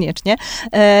niekoniecznie.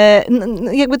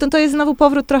 Jakby to jest znowu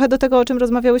powrót trochę do tego, o czym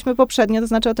rozmawiałyśmy poprzednio, to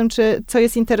znaczy o tym, co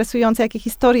jest interesujące, jakie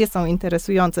historie są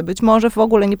interesujące. Być może w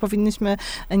ogóle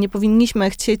nie powinniśmy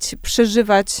chcieć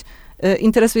przeżywać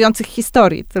interesujących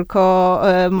historii, tylko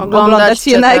oglądać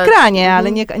je na ekranie,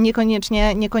 ale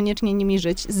niekoniecznie nimi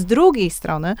żyć. Z drugiej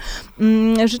strony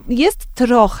jest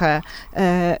trochę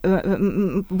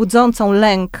budzącą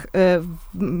lęk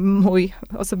mój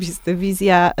osobisty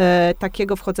wizja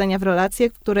takiego wchodzenia w relację,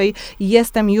 w której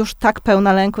jestem już tak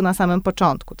pełna lęku na samym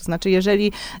początku. To znaczy,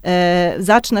 jeżeli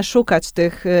zacznę szukać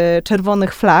tych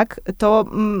czerwonych flag, to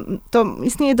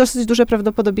istnieje dosyć duże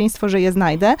prawdopodobieństwo, że je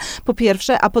znajdę, po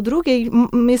pierwsze, a po drugie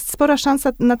drugiej jest spora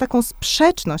szansa na taką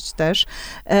sprzeczność też.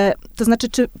 To znaczy,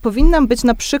 czy powinnam być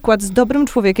na przykład z dobrym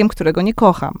człowiekiem, którego nie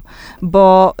kocham?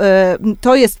 Bo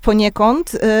to jest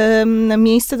poniekąd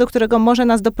miejsce, do którego może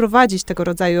nas doprowadzić tego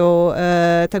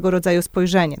rodzaju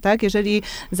spojrzenie, tak? Jeżeli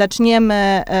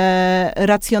zaczniemy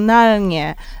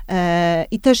racjonalnie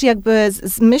i też jakby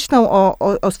z myślą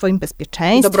o swoim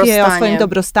bezpieczeństwie, o swoim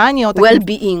dobrostanie, o takim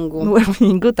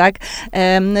well-beingu, tak,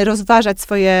 rozważać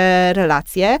swoje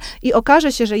relacje i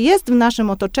okaże się, że jest w naszym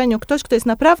otoczeniu ktoś, kto jest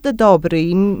naprawdę dobry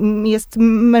i jest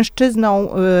mężczyzną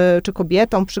czy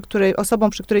kobietą, osobą,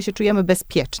 przy której się czujemy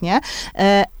bezpiecznie,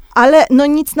 ale no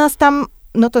nic nas tam,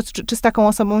 no to czy z taką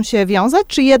osobą się wiązać,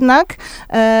 czy jednak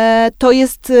to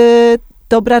jest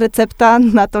dobra recepta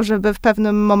na to, żeby w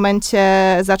pewnym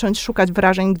momencie zacząć szukać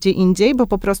wrażeń gdzie indziej, bo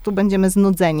po prostu będziemy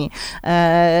znudzeni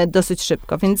dosyć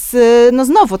szybko. Więc no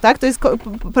znowu, tak, to jest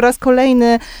po raz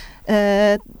kolejny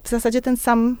w zasadzie ten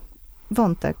sam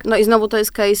wątek. No i znowu to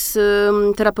jest case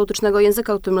terapeutycznego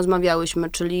języka, o którym rozmawiałyśmy,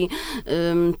 czyli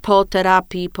po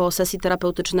terapii, po sesji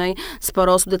terapeutycznej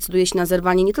sporo osób decyduje się na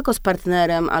zerwanie nie tylko z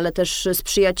partnerem, ale też z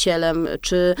przyjacielem,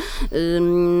 czy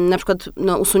na przykład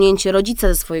usunięcie rodzica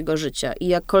ze swojego życia. I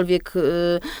jakkolwiek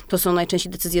to są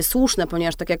najczęściej decyzje słuszne,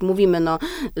 ponieważ tak jak mówimy,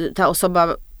 ta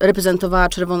osoba reprezentowała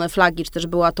czerwone flagi, czy też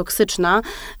była toksyczna,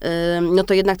 no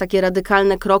to jednak takie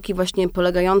radykalne kroki właśnie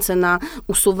polegające na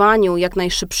usuwaniu jak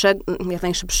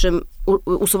najszybszym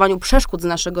usuwaniu przeszkód z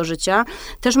naszego życia,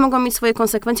 też mogą mieć swoje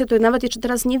konsekwencje, których nawet jeszcze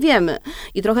teraz nie wiemy.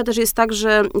 I trochę też jest tak,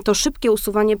 że to szybkie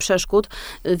usuwanie przeszkód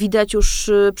widać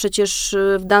już przecież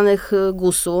w danych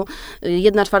GUS-u.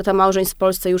 1/4 małżeństw w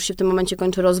Polsce już się w tym momencie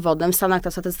kończy rozwodem. W Stanach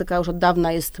ta statystyka już od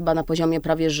dawna jest chyba na poziomie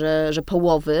prawie, że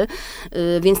połowy.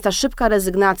 Więc ta szybka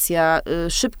rezygnacja,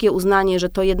 szybkie uznanie, że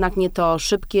to jednak nie to,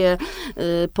 szybkie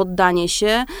poddanie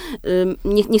się.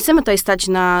 Nie chcemy tutaj stać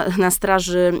na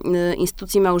straży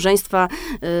instytucji małżeństwa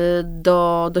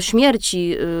do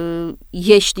śmierci,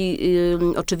 jeśli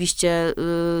oczywiście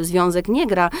związek nie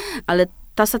gra, ale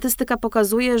ta statystyka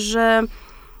pokazuje, że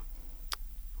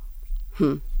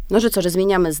że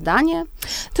zmieniamy zdanie?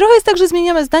 Trochę jest tak, że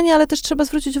zmieniamy zdanie, ale też trzeba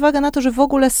zwrócić uwagę na to, że w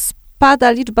ogóle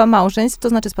spada liczba małżeństw, to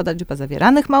znaczy spada liczba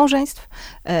zawieranych małżeństw,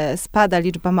 spada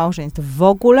liczba małżeństw w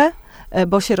ogóle,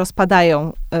 bo się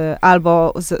rozpadają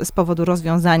albo z powodu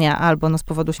rozwiązania, albo z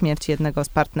powodu śmierci jednego z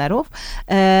partnerów.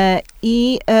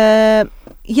 I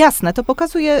jasne, to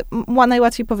pokazuje,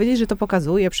 najłatwiej powiedzieć, że to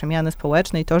pokazuje przemiany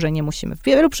społeczne i to, że nie musimy. W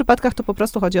wielu przypadkach to po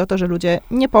prostu chodzi o to, że ludzie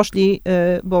nie poszli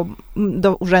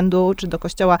do urzędu czy do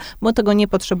kościoła, bo tego nie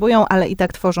potrzebują, ale i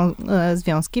tak tworzą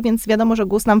związki, więc wiadomo, że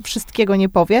GUS nam wszystkiego nie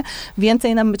powie.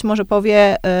 Więcej nam być może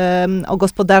powie o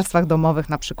gospodarstwach domowych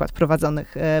na przykład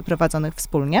prowadzonych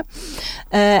wspólnie.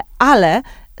 Ale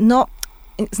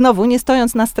znowu, nie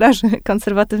stojąc na straży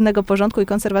konserwatywnego porządku i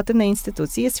konserwatywnej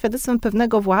instytucji, jest świadectwem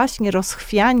pewnego właśnie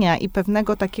rozchwiania i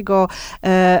pewnego takiego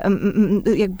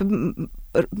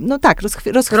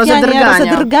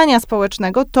rozedrgania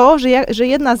społecznego, to, że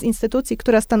jedna z instytucji,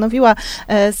 która stanowiła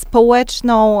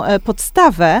społeczną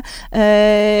podstawę,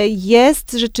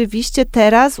 jest rzeczywiście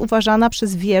teraz uważana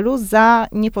przez wielu za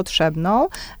niepotrzebną.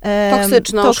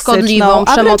 Toksyczną, szkodliwą,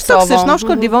 przemocową. Toksyczną,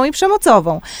 szkodliwą i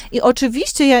przemocową. I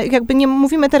oczywiście, jakby nie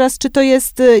mówimy teraz, czy to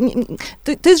jest...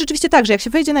 To jest rzeczywiście tak, że jak się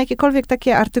wejdzie na jakiekolwiek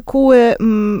takie artykuły,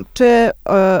 czy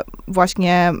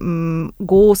właśnie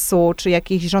GUS-u, czy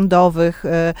jakichś rządowych,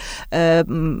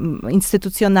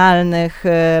 instytucjonalnych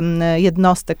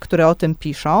jednostek, które o tym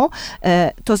piszą,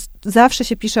 to zawsze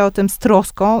się pisze o tym z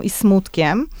troską i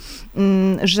smutkiem,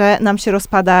 że nam się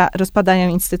rozpadają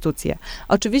instytucje.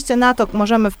 Oczywiście na to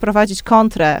możemy wprowadzić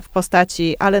kontrę w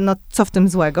postaci, ale co w tym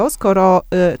złego, skoro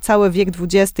cały wiek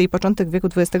XX i początek wieku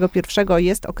XXI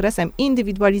jest okresem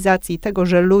indywidualizacji tego,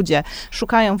 że ludzie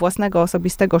szukają własnego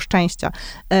osobistego szczęścia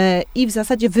i w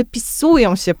zasadzie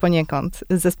wypisują się poniekąd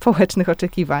ze społecznych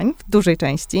oczekiwań, w dużej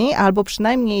części, albo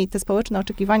przynajmniej te społeczne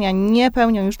oczekiwania nie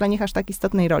pełnią już dla nich aż tak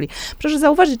istotnej roli. Proszę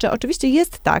zauważyć, że oczywiście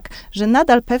jest tak, że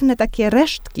nadal pewne takie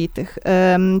resztki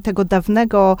tego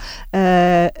dawnego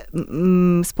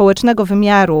społecznego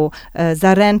wymiaru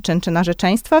zaręczyn czy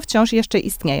narzeczeństwa wciąż jeszcze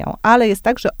istnieją. Ale jest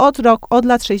tak, że od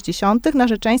lat 60.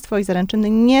 narzeczeństwo i zaręczyny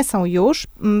nie są już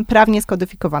prawnie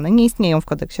skodyfikowane, nie istnieją w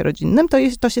kodeksie rodzinnym.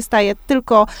 To się staje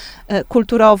tylko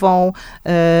kulturową,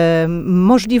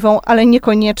 możliwą, ale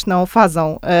niekonieczną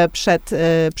fazą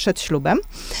przed ślubem.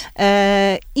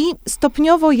 I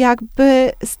stopniowo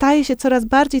jakby staje się coraz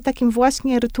bardziej takim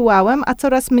właśnie rytuałem, a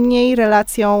coraz mniej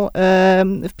relacją,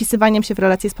 wpisywaniem się w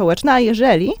relacje społeczne, a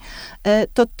jeżeli,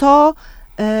 to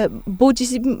budzi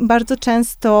bardzo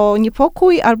często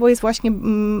niepokój, albo jest właśnie,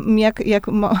 jak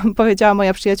powiedziała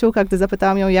moja przyjaciółka, gdy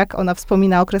zapytałam ją, jak ona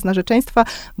wspomina okres narzeczeństwa,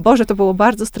 Boże, to było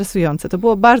bardzo stresujące. To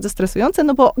było bardzo stresujące,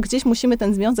 no bo gdzieś musimy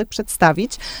ten związek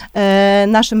przedstawić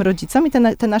naszym rodzicom i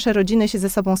te nasze rodziny się ze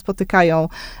sobą spotykają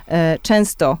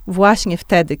często właśnie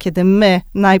wtedy, kiedy my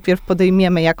najpierw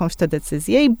podejmiemy jakąś tę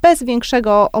decyzję i bez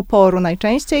większego oporu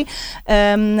najczęściej,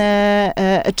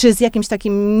 czy z jakimś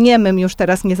takim niemym już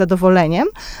teraz niezadowoleniem,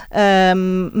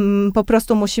 po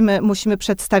prostu musimy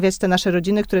przedstawiać te nasze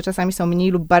rodziny, które czasami są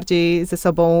mniej lub bardziej ze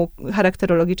sobą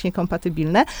charakterologicznie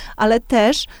kompatybilne, ale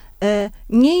też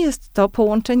nie jest to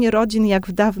połączenie rodzin jak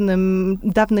w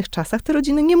dawnych czasach. Te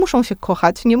rodziny nie muszą się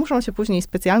kochać, nie muszą się później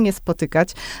specjalnie spotykać.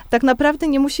 Tak naprawdę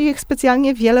nie musi ich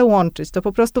specjalnie wiele łączyć. To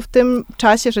po prostu w tym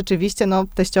czasie rzeczywiście,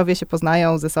 teściowie się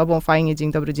poznają ze sobą, fajnie,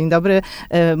 dzień dobry,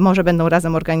 może będą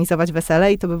razem organizować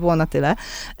wesele i to by było na tyle.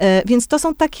 Więc to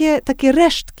są takie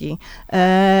resztki,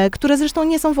 które zresztą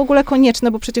nie są w ogóle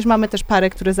konieczne, bo przecież mamy też pary,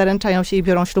 które zaręczają się i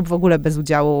biorą ślub w ogóle bez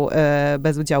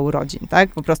udziału rodzin, tak?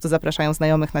 Po prostu zapraszają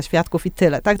znajomych na świadków i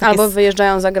tyle, tak? Albo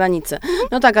wyjeżdżają za granicę.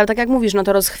 No tak, ale tak jak mówisz,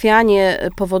 to rozchwianie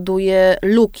powoduje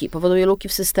luki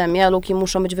w systemie, a luki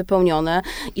muszą być wypełnione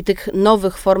i tych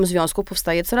nowych form związków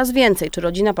powstaje coraz więcej. Czy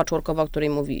rodzina patchworkowa, o której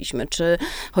mówiliśmy, czy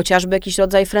chociażby jakiś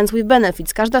rodzaj friends with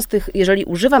benefits. Każda z tych, jeżeli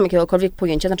używam jakiegokolwiek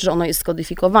pojęcia, znaczy, że ono jest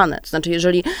skodyfikowane. To znaczy,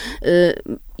 jeżeli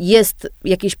jest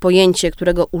jakieś pojęcie,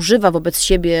 którego używa wobec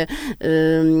siebie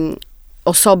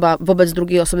osoba wobec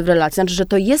drugiej osoby w relacji, znaczy, że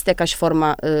to jest jakaś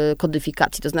forma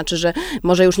kodyfikacji. To znaczy, że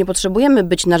może już nie potrzebujemy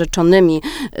być narzeczonymi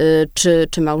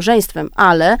czy małżeństwem,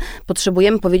 ale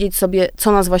potrzebujemy powiedzieć sobie,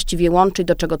 co nas właściwie łączy i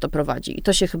do czego to prowadzi. I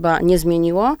to się chyba nie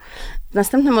zmieniło. W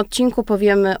następnym odcinku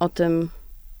powiemy o tym.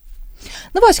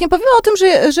 No właśnie, powiemy o tym,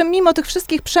 że mimo tych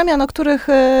wszystkich przemian, o których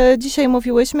dzisiaj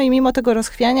mówiłyśmy i mimo tego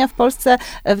rozchwiania w Polsce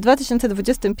w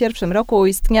 2021 roku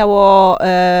istniało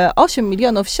 8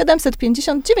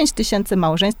 759 000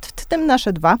 małżeństw, w tym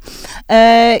nasze 2.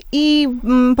 I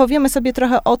powiemy sobie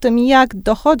trochę o tym, jak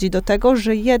dochodzi do tego,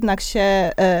 że jednak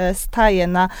się staje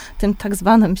na tym tak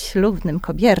zwanym ślubnym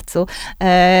kobiercu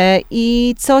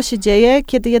i co się dzieje,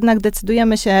 kiedy jednak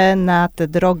decydujemy się na tę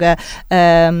drogę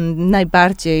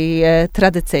najbardziej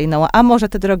tradycyjną, a może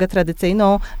tę drogę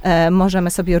tradycyjną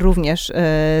możemy sobie również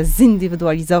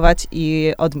zindywidualizować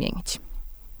i odmienić.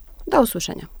 Do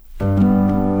usłyszenia.